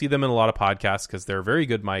 You'll see them in a lot of podcasts because they're very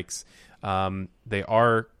good mics. They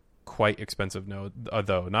are quite expensive,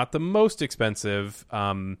 though not the most expensive.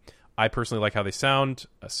 I personally like how they sound,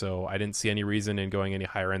 so I didn't see any reason in going any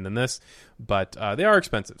higher end than this, but they are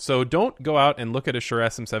expensive. So don't go out and look at a Shure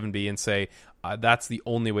SM7B and say that's the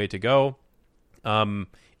only way to go.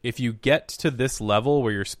 If you get to this level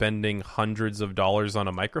where you're spending hundreds of dollars on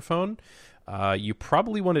a microphone, you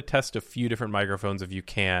probably want to test a few different microphones if you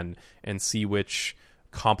can and see which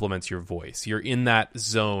complements your voice. You're in that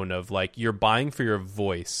zone of like you're buying for your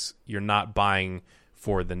voice. You're not buying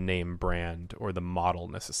for the name brand or the model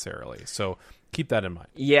necessarily. So keep that in mind.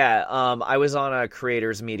 Yeah, I was on a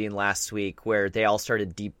creators meeting last week where they all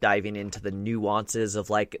started deep diving into the nuances of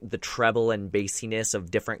like the treble and bassiness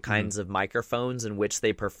of different kinds of microphones and which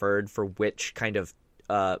they preferred for which kind of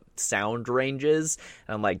sound ranges.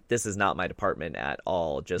 And I'm like, this is not my department at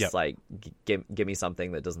all. Just like give me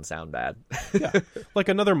something that doesn't sound bad. Yeah. Like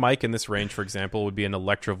another mic in this range, for example, would be an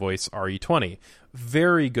Electro Voice RE20.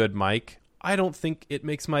 Very good mic. I don't think it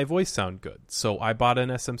makes my voice sound good, so I bought an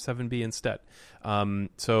SM7B instead.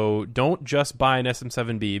 So don't just buy an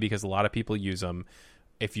SM7B because a lot of people use them.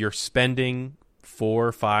 If you're spending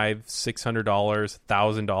 $400, $500, $600,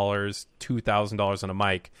 $1,000, $2,000 on a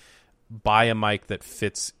mic, buy a mic that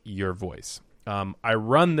fits your voice. I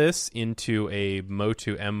run this into a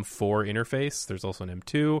Motu M4 interface. There's also an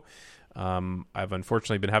M2. I've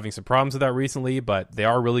unfortunately been having some problems with that recently, but they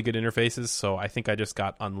are really good interfaces, so I think I just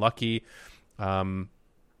got unlucky.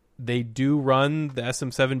 They do run the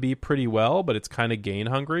SM7B pretty well, but it's kind of gain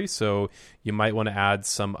hungry, so you might want to add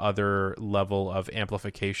some other level of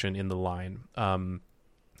amplification in the line.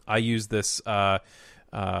 I use this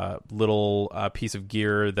little piece of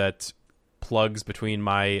gear that plugs between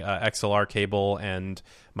my XLR cable and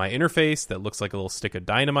my interface that looks like a little stick of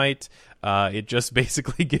dynamite. It just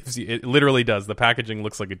basically gives you, it literally does, the packaging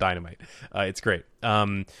looks like a dynamite. It's great.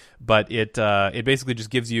 But it basically just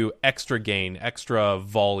gives you extra gain, extra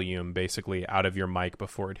volume basically out of your mic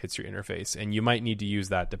before it hits your interface, and you might need to use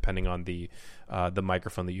that depending on the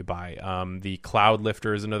microphone that you buy. The Cloud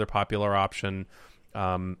Lifter is another popular option.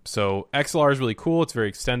 So XLR is really cool, it's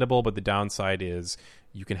very extendable, but the downside is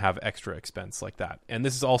you can have extra expense like that. And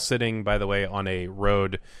this is all sitting, by the way, on a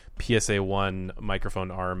Rode PSA-1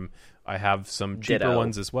 microphone arm. I have some cheaper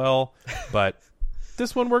ones as well, but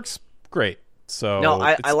this one works great. So no,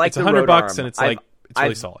 I like it's the $100 Rode arm. and it's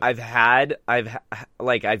really solid. I've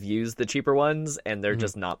used the cheaper ones and they're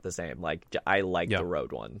just not the same. Like I like the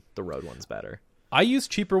Rode one. The Rode one's better. I use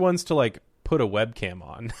cheaper ones to like put a webcam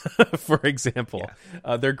on, for example.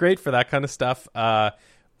 Yeah. They're great for that kind of stuff.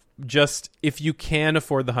 Just if you can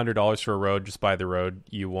afford the $100 for a Rode, just buy the Rode.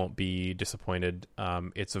 You won't be disappointed.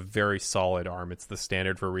 It's a very solid arm. It's the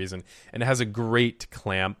standard for a reason, and it has a great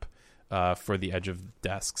clamp for the edge of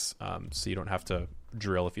desks, so you don't have to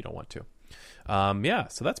drill if you don't want to.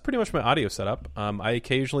 So that's pretty much my audio setup. I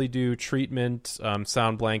occasionally do treatment,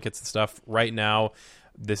 sound blankets and stuff. Right now,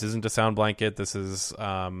 this isn't a sound blanket. This is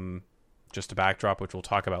just a backdrop, which we'll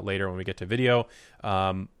talk about later when we get to video.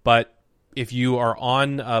 But if you are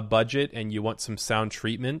on a budget and you want some sound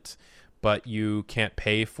treatment, but you can't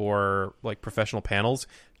pay for like professional panels,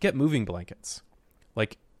 get moving blankets.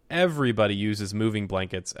 Like everybody uses moving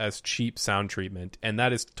blankets as cheap sound treatment, and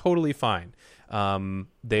that is totally fine.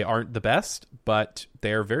 They aren't the best, but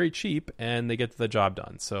they're very cheap and they get the job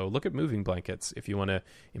done. So look at moving blankets if you want to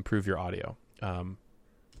improve your audio. Own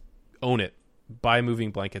it. Buy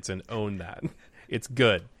moving blankets and own that. It's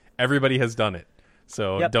good. Everybody has done it.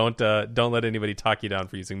 So don't let anybody talk you down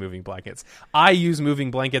for using moving blankets. I use moving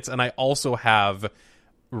blankets, and I also have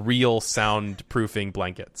real soundproofing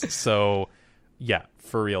blankets. So yeah,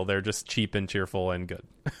 for real, they're just cheap and cheerful and good.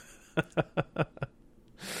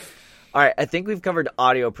 All right, I think we've covered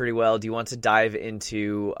audio pretty well. Do you want to dive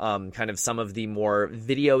into kind of some of the more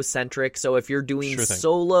video-centric? So if you're doing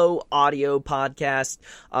solo audio podcast,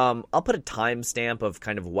 I'll put a timestamp of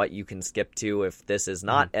kind of what you can skip to if this is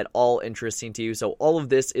not at all interesting to you. So all of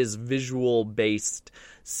this is visual-based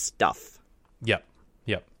stuff. Yep.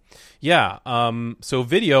 Yeah, so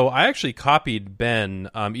video, I actually copied Ben.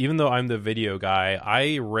 Even though I'm the video guy,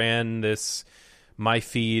 I ran my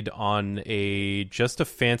feed on just a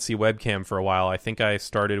fancy webcam for a while. I think I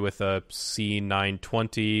started with a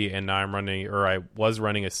C920 and now I was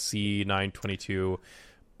running a C922S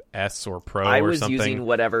or Pro or something. I was using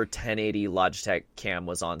whatever 1080 Logitech cam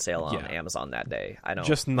was on sale on Amazon that day.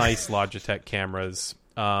 Just nice Logitech cameras,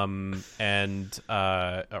 or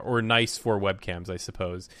nice for webcams, I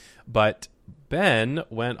suppose. But Ben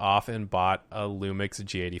went off and bought a Lumix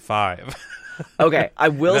G85. Okay, I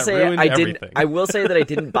will say that I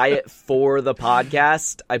didn't buy it for the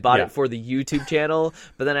podcast. I bought it for the YouTube channel,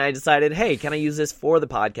 but then I decided, hey, can I use this for the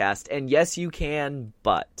podcast? And yes, you can,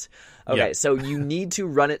 but okay, so you need to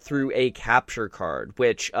run it through a capture card,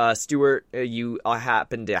 which Stuart, you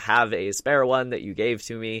happen to have a spare one that you gave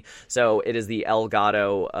to me. So it is the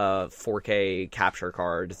Elgato 4K capture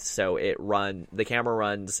card. So the camera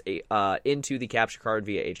runs into the capture card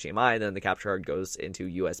via HDMI, and then the capture card goes into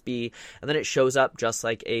USB, and then it shows up just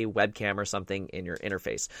like a webcam or something in your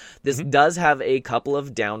interface. This does have a couple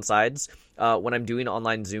of downsides. When I'm doing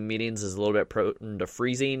online Zoom meetings, is a little bit prone to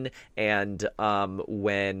freezing, and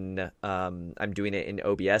when I'm doing it in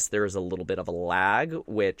OBS, there is a little bit of a lag,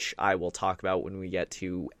 which I will talk about when we get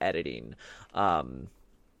to editing.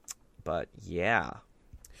 But yeah.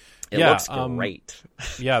 It looks great.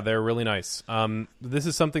 Yeah, they're really nice. This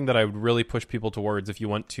is something that I would really push people towards if you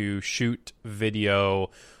want to shoot video,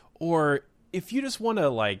 or if you just want to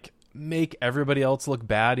like make everybody else look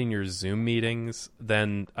bad in your Zoom meetings,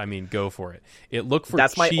 then I mean, go for it.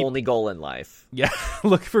 That's my only goal in life. Yeah,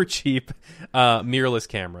 look for cheap mirrorless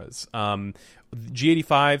cameras.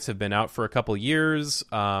 G85s have been out for a couple years.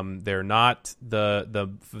 They're not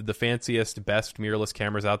the fanciest, best mirrorless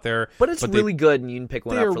cameras out there, but it's really good, and you can pick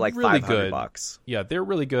one up for like really $500. Yeah, they're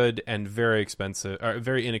really good and very expensive,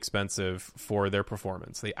 very inexpensive for their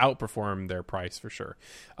performance. They outperform their price for sure.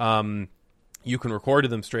 You can record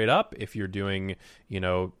them straight up if you're doing,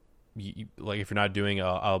 like if you're not doing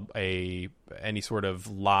any sort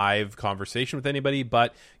of live conversation with anybody,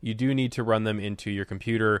 but you do need to run them into your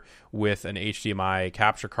computer with an HDMI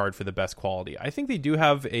capture card for the best quality. I think they do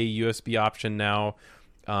have a USB option now,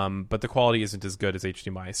 but the quality isn't as good as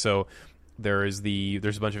HDMI. So there's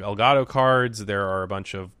a bunch of Elgato cards, there are a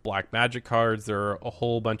bunch of Blackmagic cards, there are a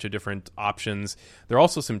whole bunch of different options. There are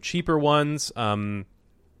also some cheaper ones.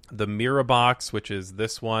 The Mirabox, which is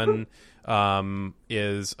this one,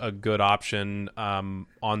 is a good option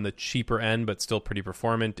on the cheaper end, but still pretty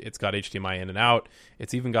performant. It's got HDMI in and out.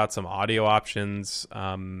 It's even got some audio options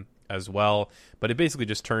as well, but it basically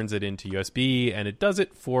just turns it into USB, and it does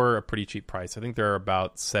it for a pretty cheap price. I think they're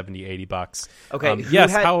about $70-$80.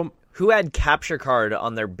 Okay, who had capture card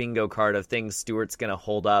on their bingo card of things Stuart's going to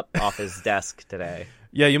hold up off his desk today?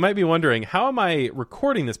 Yeah, you might be wondering, how am I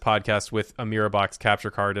recording this podcast with a Mirabox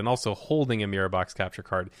capture card and also holding a Mirabox capture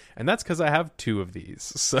card? And that's because I have two of these.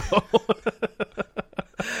 So,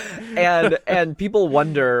 and people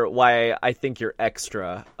wonder why I think you're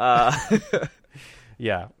extra.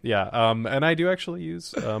 Yeah. And I do actually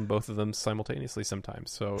use both of them simultaneously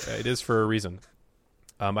sometimes. So it is for a reason.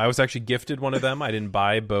 I was actually gifted one of them. I didn't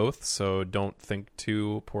buy both, so don't think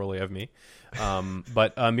too poorly of me.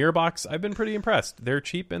 But Mirabox, I've been pretty impressed. They're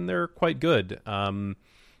cheap and they're quite good.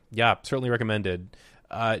 Yeah, certainly recommended.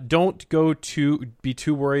 Don't be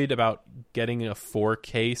too worried about getting a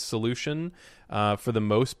 4K solution. For the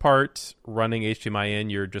most part, running HDMI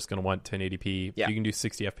in, you're just going to want 1080p. Yeah. If you can do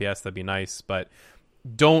 60 FPS, that'd be nice. But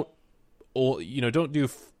don't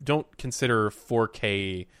consider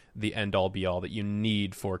 4K the end all be all, that you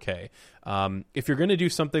need 4K. If you're going to do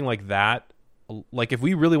something like that, like if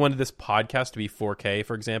we really wanted this podcast to be 4K,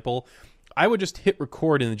 for example, I would just hit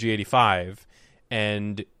record in the G85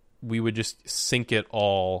 and we would just sync it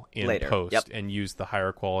all in later. Post. Yep. And use the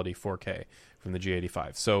higher quality 4K from the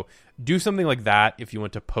G85. So do something like that if you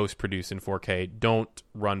want to post produce in 4K. Don't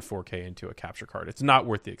run 4K into a capture card. It's not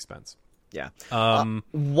worth the expense. Yeah.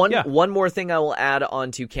 One more thing I will add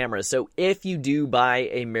on to cameras. So if you do buy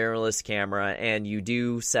a mirrorless camera and you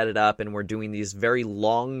do set it up, and we're doing these very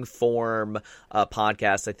long form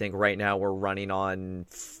podcasts, I think right now we're running on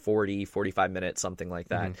 45 minutes, something like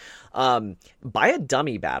that. Buy a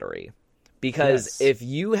dummy battery. Because if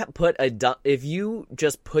you if you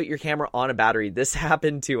just put your camera on a battery, this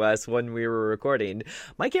happened to us when we were recording.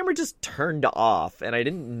 My camera just turned off, and I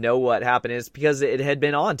didn't know what happened. It's because it had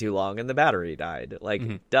been on too long, and the battery died.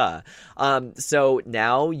 Duh. So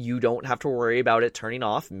now you don't have to worry about it turning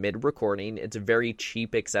off mid-recording. It's a very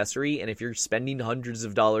cheap accessory, and if you're spending hundreds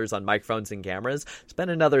of dollars on microphones and cameras, spend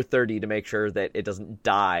another $30 to make sure that it doesn't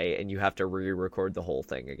die, and you have to re-record the whole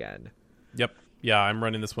thing again. Yep. Yeah, I'm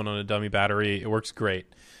running this one on a dummy battery. It works great.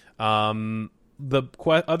 The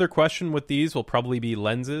other question with these will probably be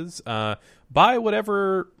lenses. Buy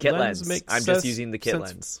whatever kit lens makes sense. I'm just using the kit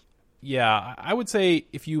lens. Yeah, I would say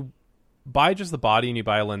if you buy just the body and you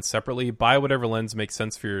buy a lens separately, buy whatever lens makes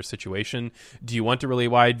sense for your situation. Do you want a really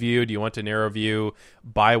wide view? Do you want a narrow view?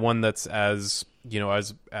 Buy one that's as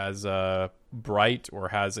bright or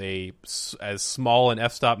has as small an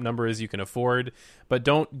f-stop number as you can afford, but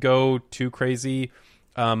don't go too crazy.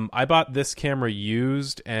 I bought this camera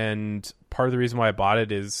used, and part of the reason why I bought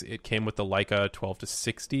it is it came with the Leica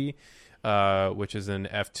 12-60, which is an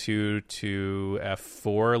f2 to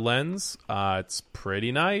f4 lens. It's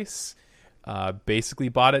pretty nice. Basically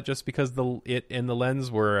bought it just because it and the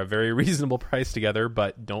lens were a very reasonable price together,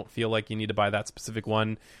 but don't feel like you need to buy that specific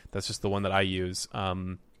one. That's just the one that I use.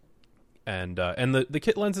 And the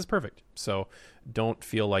kit lens is perfect, so don't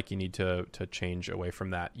feel like you need to change away from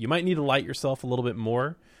that. You might need to light yourself a little bit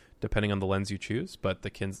more depending on the lens you choose, but the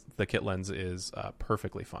kit lens is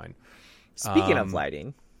perfectly fine. Speaking of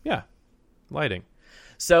lighting, lighting.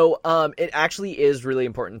 So it actually is really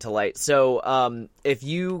important to light. So if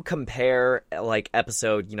you compare like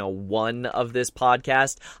episode 1 of this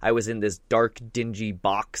podcast, I was in this dark, dingy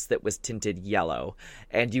box that was tinted yellow,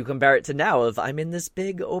 and you compare it to now of I'm in this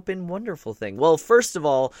big, open, wonderful thing. Well, first of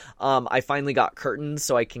all, I finally got curtains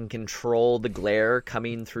so I can control the glare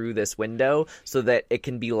coming through this window so that it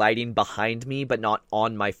can be lighting behind me but not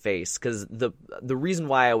on my face, because the reason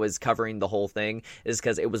why I was covering the whole thing is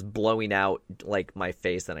because it was blowing out like my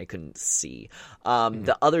face and I couldn't see.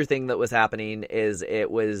 The other thing that was happening is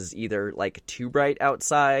it was either like too bright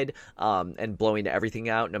outside and blowing everything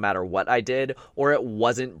out no matter what I did, or it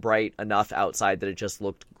wasn't bright enough outside that it just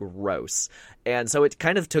looked gross. And so it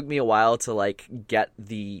kind of took me a while to like get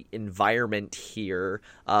the environment here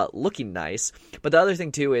looking nice. But the other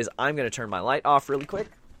thing too is I'm going to turn my light off really quick.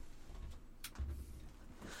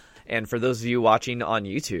 And for those of you watching on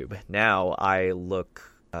YouTube, now I look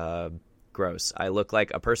gross. I look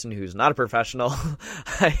like a person who's not a professional.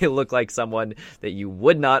 I look like someone that you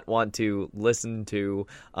would not want to listen to.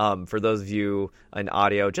 For those of you in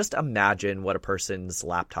audio, just imagine what a person's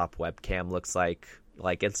laptop webcam looks like.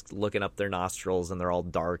 Like, it's looking up their nostrils and they're all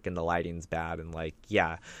dark and the lighting's bad. And like,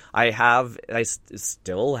 yeah, I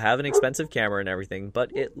still have an expensive camera and everything,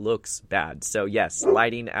 but it looks bad. So yes,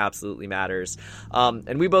 lighting absolutely matters.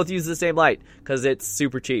 And we both use the same light because it's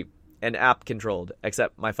super cheap and app controlled,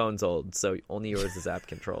 except my phone's old, so only yours is app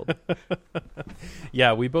controlled.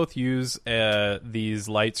 Yeah, we both use these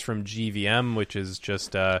lights from GVM, which is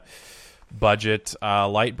just a budget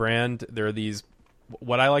light brand. They're these,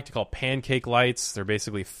 what I like to call pancake lights. They're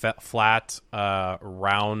basically flat,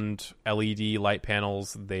 round LED light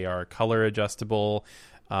panels. They are color adjustable,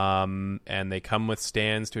 and they come with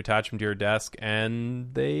stands to attach them to your desk,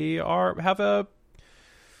 and they have a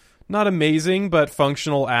not amazing, but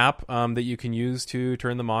functional app that you can use to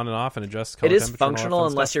turn them on and off and adjust color temperature. It is functional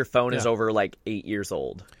unless your phone is over like 8 years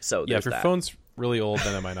old. So yeah, if your phone's really old,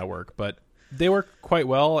 then it might not work. But they work quite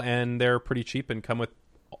well, and they're pretty cheap and come with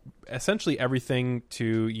essentially everything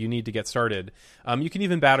you need to get started. You can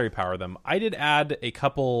even battery power them. I did add a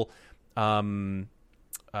couple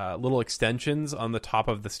little extensions on the top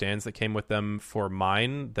of the stands that came with them for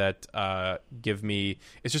mine that give me,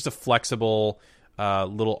 it's just a flexible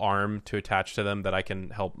little arm to attach to them that I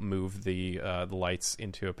can help move the lights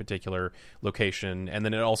into a particular location, and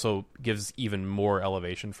then it also gives even more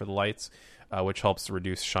elevation for the lights, which helps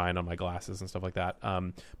reduce shine on my glasses and stuff like that.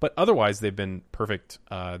 But otherwise, they've been perfect.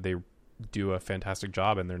 They do a fantastic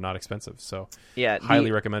job, and they're not expensive, so yeah,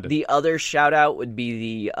 highly recommended. The other shout out would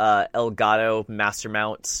be the Elgato master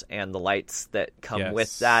mounts and the lights that come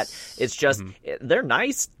with that. It's just they're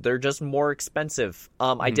nice, they're just more expensive.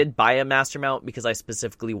 I did buy a master mount because I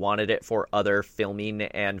specifically wanted it for other filming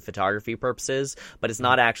and photography purposes, but it's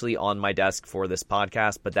not actually on my desk for this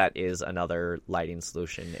podcast. But that is another lighting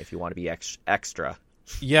solution if you want to be extra.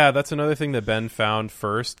 Yeah, that's another thing that Ben found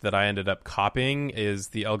first that I ended up copying is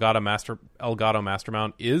the Elgato Master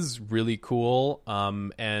Mount is really cool,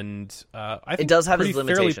 and I think it does have its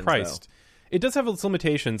limitations, fairly priced. Though. It does have its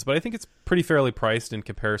limitations, but I think it's pretty fairly priced in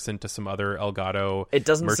comparison to some other Elgato. It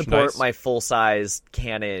doesn't support my full-size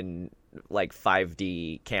Canon like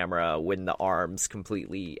 5D camera when the arm's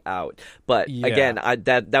completely out. But again,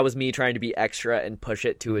 that was me trying to be extra and push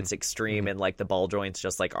it to its extreme, and like the ball joints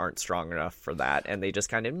just like aren't strong enough for that, and they just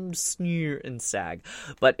kind of sneer and sag.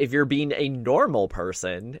 But if you're being a normal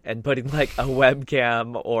person and putting like a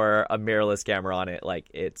webcam or a mirrorless camera on it, like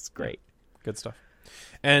it's great. Good stuff.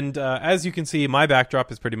 And as you can see, my backdrop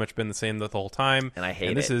has pretty much been the same the whole time, and I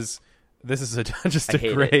hate it. This is just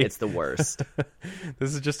a gray. It's the worst.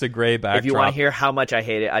 This is just a gray backdrop. If you want to hear how much I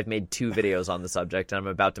hate it, I've made 2 videos on the subject, and I'm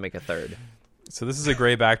about to make a third. So this is a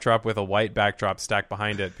gray backdrop with a white backdrop stacked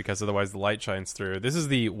behind it because otherwise the light shines through. This is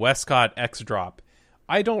the Westcott X Drop.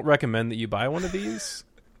 I don't recommend that you buy one of these,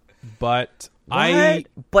 but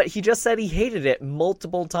But he just said he hated it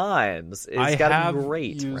multiple times. It's got to be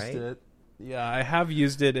great, right? It. Yeah, I have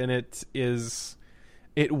used it, and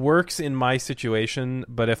it works in my situation,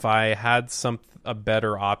 but if I had a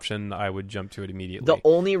better option, I would jump to it immediately. The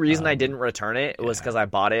only reason I didn't return it was because I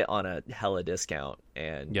bought it on a hella discount,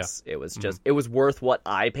 and it was just it was worth what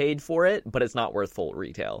I paid for it, but it's not worth full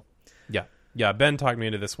retail. Yeah. Ben talked me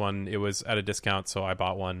into this one. It was at a discount, so I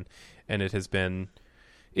bought one, and it has been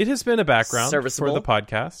a background serviceable for the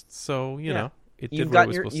podcast. So you know, you've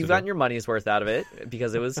gotten your money's worth out of it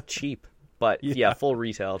because it was cheap. But full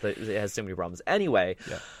retail, it has so many problems. Anyway,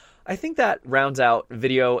 I think that rounds out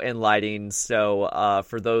video and lighting. So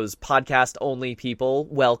for those podcast-only people,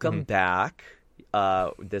 welcome back.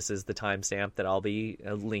 This is the timestamp that I'll be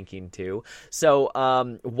linking to.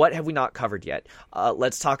 So what have we not covered yet?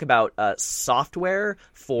 Let's talk about software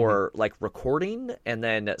for like recording, and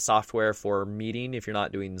then software for meeting if you're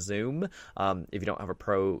not doing Zoom. If you don't have a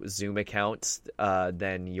pro Zoom account,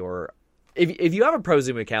 then if you have a pro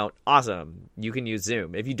Zoom account, awesome, you can use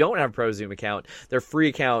Zoom. If you don't have a pro Zoom account, their free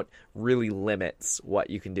account really limits what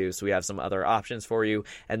you can do. So we have some other options for you.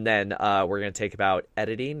 And then we're going to take about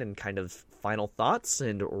editing and kind of final thoughts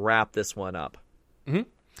and wrap this one up. Mm-hmm.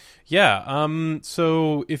 Yeah.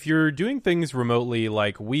 So if you're doing things remotely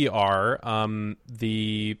like we are,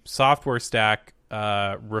 the software stack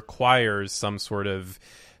requires some sort of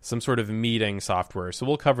meeting software. So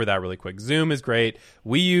we'll cover that really quick. Zoom is great.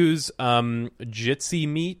 We use Jitsi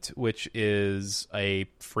Meet, which is a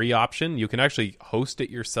free option. You can actually host it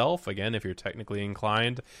yourself, again, if you're technically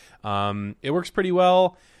inclined. It works pretty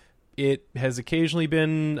well. It has occasionally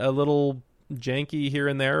been a little janky here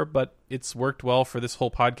and there, but it's worked well for this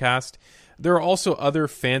whole podcast. There are also other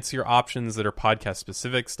fancier options that are podcast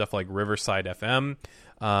specific, stuff like Riverside FM.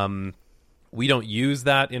 We don't use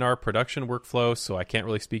that in our production workflow, so I can't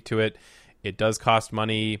really speak to it. It does cost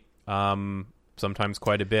money, sometimes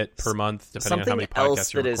quite a bit per month, depending on how many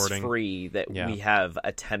podcasts you're recording. Something else that is free that we have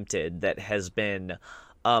attempted that has been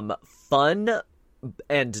fun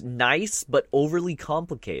and nice, but overly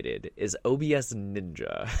complicated, is OBS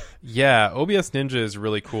Ninja. Yeah, OBS Ninja is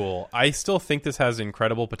really cool. I still think this has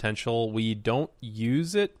incredible potential. We don't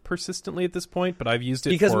use it persistently at this point, but I've used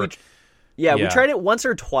it because we tried it once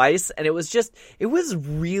or twice, and it was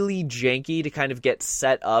really janky to kind of get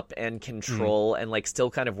set up and control, and like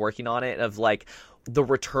still kind of working on it. Of like the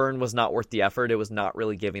return was not worth the effort. It was not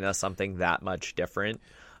really giving us something that much different.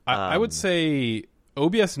 I would say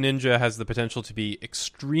OBS Ninja has the potential to be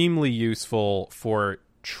extremely useful for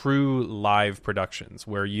true live productions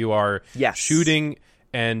where you are shooting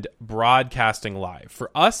and broadcasting live. For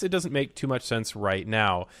us, it doesn't make too much sense right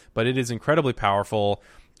now, but it is incredibly powerful.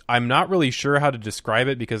 I'm not really sure how to describe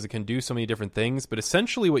it because it can do so many different things, but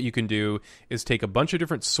essentially what you can do is take a bunch of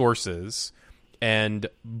different sources and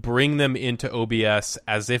bring them into OBS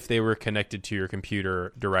as if they were connected to your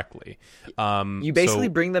computer directly. You basically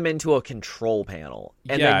bring them into a control panel,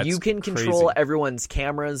 and then you can control everyone's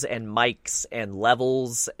cameras and mics and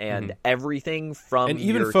levels and everything from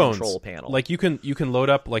even your phones. Control panel. Like you can load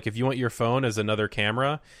up, like if you want your phone as another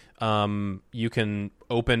camera, you can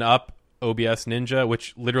open up OBS Ninja,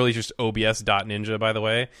 which literally is just obs.ninja, by the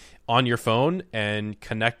way, on your phone and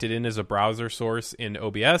connect it in as a browser source in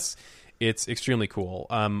OBS. It's extremely cool.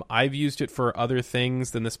 I've used it for other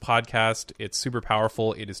things than this podcast. It's super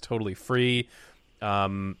powerful. It is totally free,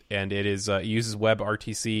 and it is it uses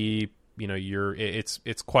WebRTC. You know,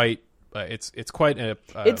 it's quite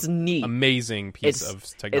it's neat, amazing piece of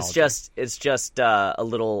technology. It's just a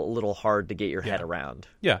little hard to get your head around.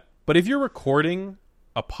 Yeah, but if you're recording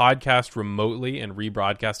a podcast remotely and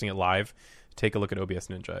rebroadcasting it live, take a look at OBS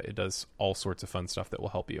Ninja. It does all sorts of fun stuff that will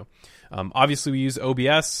help you. Obviously, we use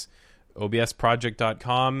OBS,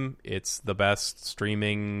 obsproject.com. It's the best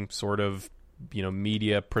streaming sort of,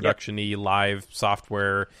 media production-y live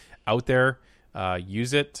software out there.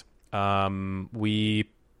 Use it. We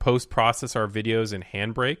post-process our videos in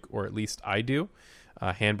Handbrake, or at least I do.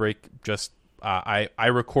 Handbrake just I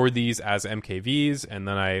record these as MKVs, and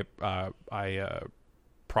then I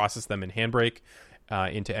process them in Handbrake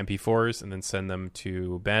into MP4s, and then send them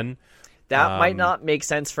to Ben. That might not make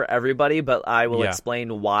sense for everybody, but I will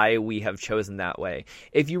explain why we have chosen that way.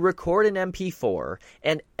 If you record an MP4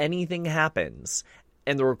 and anything happens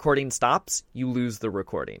and the recording stops, you lose the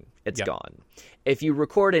recording. It's gone. If you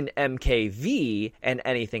record an MKV and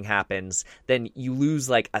anything happens, then you lose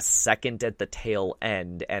like a second at the tail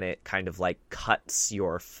end, and it kind of like cuts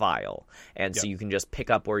your file. And so you can just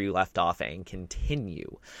pick up where you left off and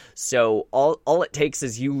continue. So all it takes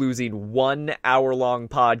is you losing 1 hour-long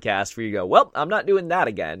podcast for you to go, well, I'm not doing that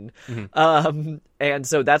again. And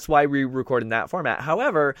so that's why we record in that format.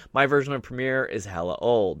 However, my version of Premiere is hella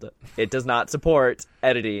old. It does not support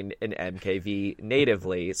editing in MKV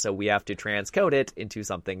natively, so we have to transcode it into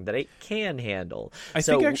something that it can handle. I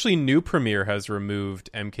think actually new Premiere has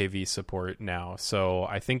removed MKV support now, so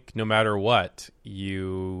I think no matter what,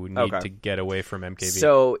 you need to get away from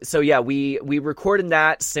MKV. So yeah, we record in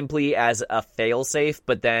that simply as a failsafe,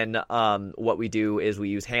 but then what we do is we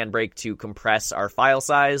use Handbrake to compress our file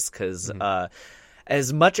size, because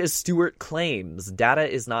As much as Stuart claims, data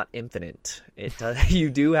is not infinite. You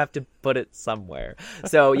do have to put it somewhere.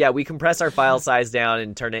 So yeah, we compress our file size down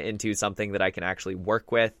and turn it into something that I can actually work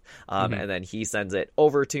with. And then he sends it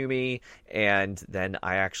over to me, and then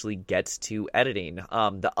I actually get to editing.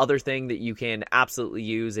 The other thing that you can absolutely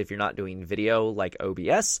use if you're not doing video like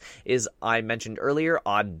OBS is, I mentioned earlier,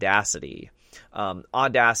 Audacity.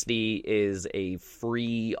 Audacity is a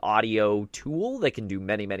free audio tool that can do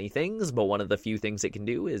many, many things, but one of the few things it can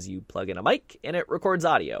do is you plug in a mic and it records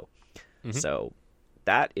audio. So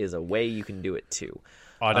that is a way you can do it too.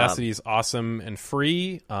 Audacity is awesome and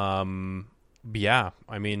free. Yeah,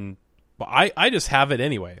 I mean, I just have it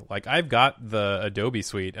anyway. Like, I've got the Adobe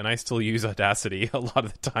suite and I still use Audacity a lot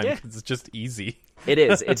of the time because it's just easy. It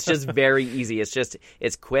is. It's just very easy.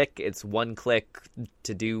 It's quick. It's one click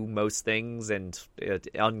to do most things, and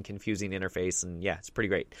unconfusing interface. And yeah, it's pretty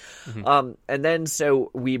great. And then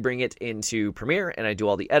so we bring it into Premiere, and I do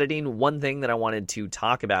all the editing. One thing that I wanted to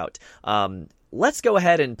talk about. Let's go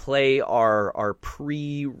ahead and play our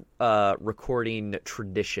pre-recording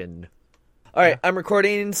tradition. All right, I'm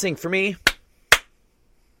recording in sync for me.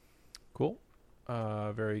 Cool.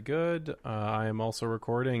 Very good. I am also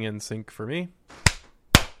recording in sync for me.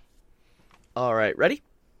 All right, ready?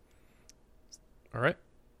 All right.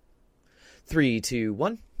 3, 2,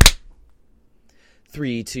 1.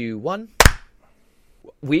 3, 2, 1.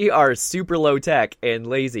 We are super low tech and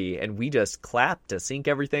lazy, and we just clap to sync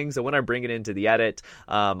everything. So when I bring it into the edit,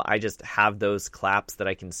 I just have those claps that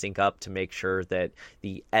I can sync up to make sure that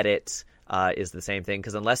the edit is the same thing.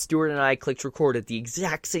 Because unless Stuart and I clicked record at the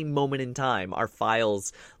exact same moment in time, our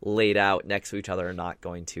files laid out next to each other are not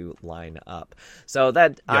going to line up. So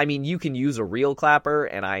that, I mean, you can use a real clapper,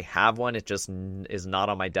 and I have one. It just is not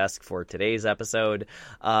on my desk for today's episode.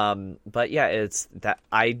 But yeah, it's that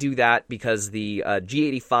I do that because the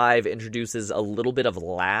G85 introduces a little bit of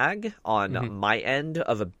lag on my end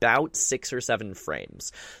of about 6 or 7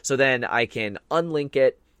 frames. So then I can unlink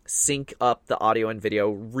it, sync up the audio and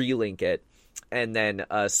video, relink it, and then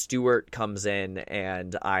Stuart comes in,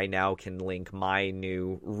 and I now can link my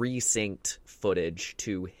new resynced footage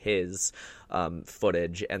to his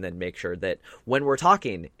footage, and then make sure that when we're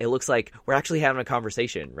talking, it looks like we're actually having a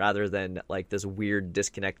conversation rather than like this weird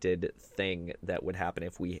disconnected thing that would happen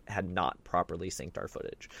if we had not properly synced our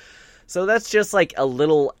footage. So that's just like a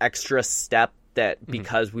little extra step that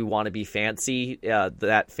because we want to be fancy,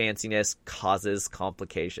 that fanciness causes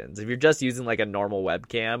complications. If you're just using like a normal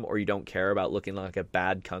webcam, or you don't care about looking like a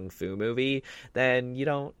bad kung fu movie, then you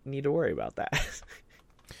don't need to worry about that.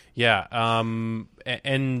 Yeah.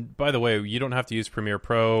 And by the way, you don't have to use Premiere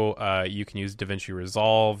Pro. You can use DaVinci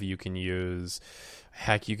Resolve. You can use...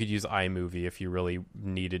 Heck, you could use iMovie if you really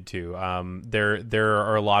needed to. There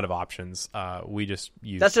are a lot of options. We just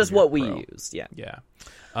use... That's just Premiere what we Pro. used, yeah. Yeah.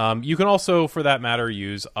 You can also, for that matter,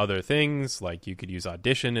 use other things. Like you could use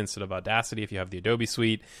Audition instead of Audacity if you have the Adobe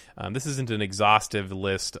suite. This isn't an exhaustive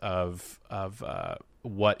list of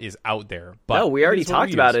what is out there. But no, we already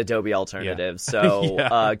talked about Adobe alternatives,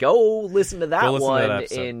 so go listen to that one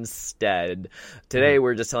instead. Today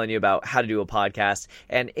we're just telling you about how to do a podcast,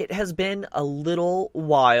 and it has been a little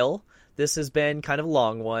while. This has been kind of a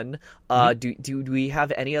long one. Do we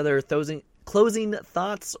have any other closing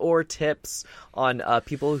thoughts or tips on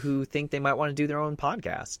people who think they might want to do their own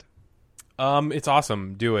podcast? It's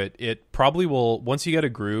awesome. Do it. It probably will, once you get a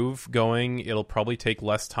groove going, it'll probably take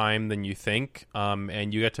less time than you think.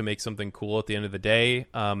 And you get to make something cool at the end of the day.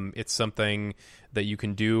 It's something that you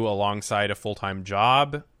can do alongside a full-time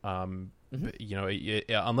job. You know,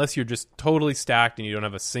 unless you're just totally stacked and you don't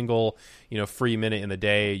have a single, free minute in the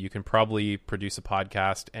day, you can probably produce a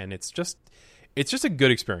podcast, and it's just a good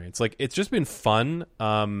experience. Like, it's just been fun.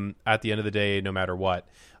 At the end of the day, no matter what,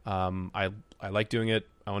 I like doing it.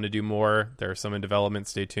 I want to do more. There are some in development.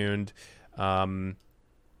 Stay tuned. And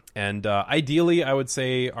ideally, I would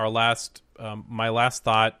say my last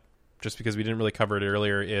thought, just because we didn't really cover it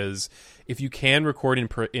earlier, is if you can record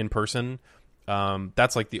in person,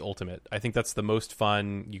 that's like the ultimate. I think that's the most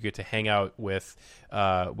fun. You get to hang out with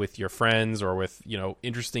your friends or with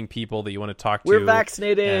interesting people that you want to talk to. We're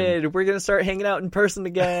vaccinated. We're gonna start hanging out in person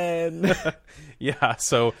again. Yeah,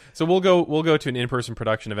 so we'll go to an in-person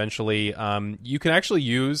production eventually. You can actually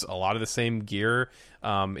use a lot of the same gear.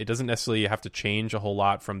 It doesn't necessarily have to change a whole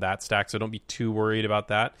lot from that stack, so don't be too worried about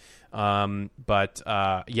that. But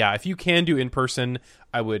if you can do in person,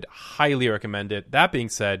 I would highly recommend it. That being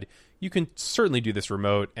said, you can certainly do this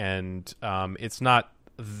remote, and it's not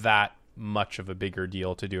that much of a bigger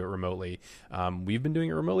deal to do it remotely. We've been doing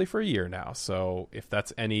it remotely for a year now, so if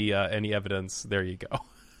that's any evidence, there you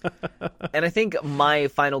go. And I think my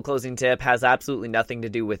final closing tip has absolutely nothing to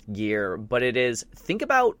do with gear, but it is think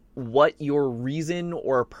about what your reason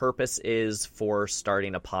or purpose is for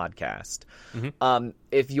starting a podcast.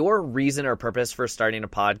 If your reason or purpose for starting a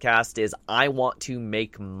podcast is I want to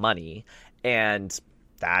make money, and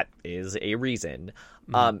that is a reason,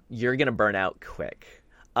 you're going to burn out quick.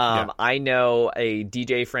 I know a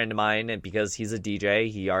DJ friend of mine, and because he's a DJ,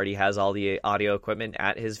 he already has all the audio equipment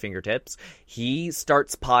at his fingertips. He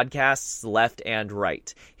starts podcasts left and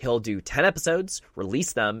right. He'll do 10 episodes,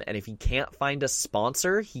 release them, and if he can't find a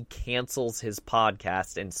sponsor, he cancels his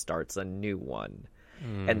podcast and starts a new one.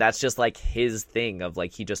 And that's just like his thing of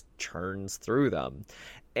like he just churns through them.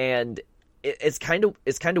 And it's kind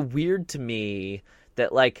of weird to me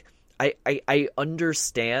that like I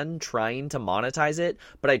understand trying to monetize it,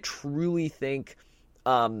 but I truly think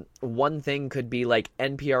one thing could be like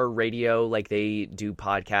NPR radio, like they do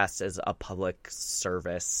podcasts as a public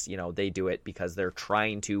service. You know, they do it because they're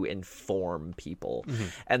trying to inform people.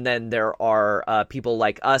 And then there are people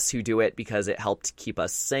like us who do it because it helped keep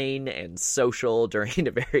us sane and social during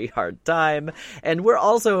a very hard time. And we're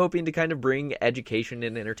also hoping to kind of bring education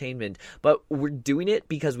and entertainment, but we're doing it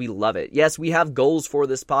because we love it. Yes, we have goals for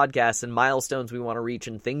this podcast and milestones we want to reach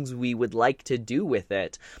and things we would like to do with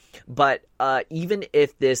it. But even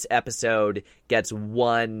if this episode gets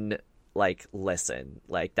one like listen,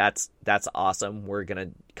 like that's awesome. We're gonna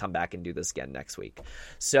come back and do this again next week.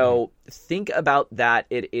 So think about that.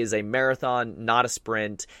 It is a marathon, not a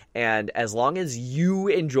sprint. And as long as you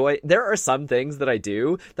enjoy, there are some things that I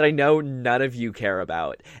do that I know none of you care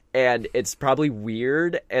about, and it's probably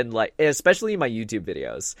weird, and like especially in my YouTube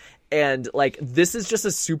videos. And like this is just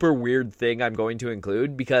a super weird thing I'm going to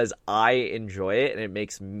include because I enjoy it and it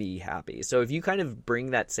makes me happy. So if you kind of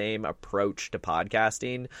bring that same approach to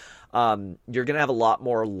podcasting, you're going to have a lot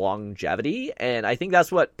more longevity. And I think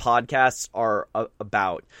that's what podcasts are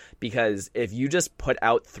about, because if you just put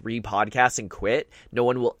out 3 podcasts and quit, no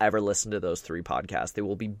one will ever listen to those 3 podcasts. They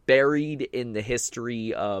will be buried in the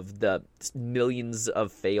history of the millions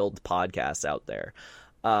of failed podcasts out there.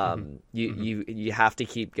 You have to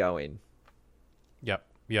keep going. Yeah,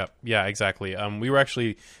 exactly. We were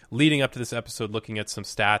actually leading up to this episode looking at some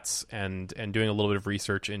stats and doing a little bit of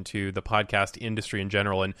research into the podcast industry in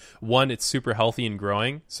general. And one, it's super healthy and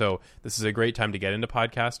growing, so this is a great time to get into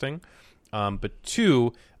podcasting. But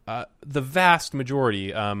 2, the vast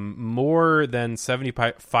majority, more than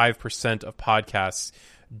 75% of podcasts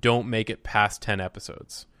don't make it past 10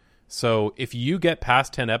 episodes. So if you get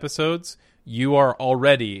past 10 episodes, you are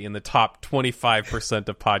already in the top 25%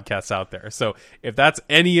 of podcasts out there. So if that's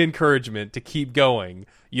any encouragement to keep going,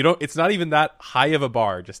 it's not even that high of a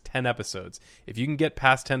bar, just 10 episodes. If you can get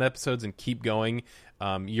past 10 episodes and keep going,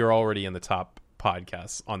 you're already in the top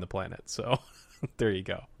podcasts on the planet. So there you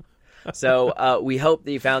go. So we hope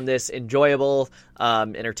that you found this enjoyable,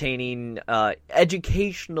 entertaining,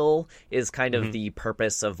 educational is kind of the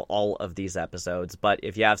purpose of all of these episodes. But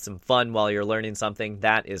if you have some fun while you're learning something,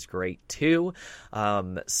 that is great too.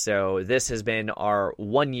 So this has been our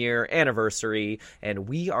 1-year anniversary, and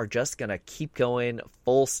we are just going to keep going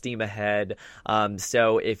full steam ahead.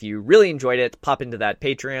 So if you really enjoyed it, pop into that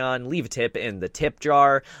Patreon, leave a tip in the tip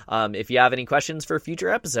jar. If you have any questions for future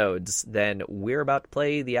episodes, then we're about to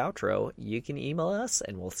play the outro. You can email us,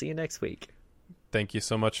 and we'll see you next week. Thank you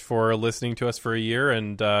so much for listening to us for a year,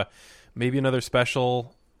 and maybe another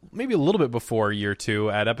special, maybe a little bit before year 2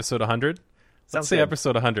 at episode 100. Let's say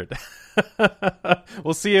episode 100.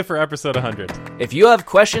 We'll see you for episode 100. If you have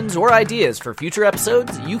questions or ideas for future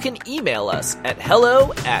episodes, you can email us at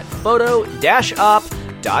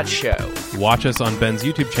hello@photo-op.show. Watch us on Ben's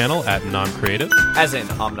YouTube channel at NomCreative. As in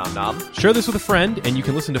Om Nom Nom. Share this with a friend, and you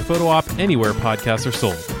can listen to Photo Op anywhere podcasts are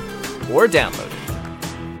sold. Or download it.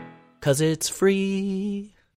 'Cause it's free.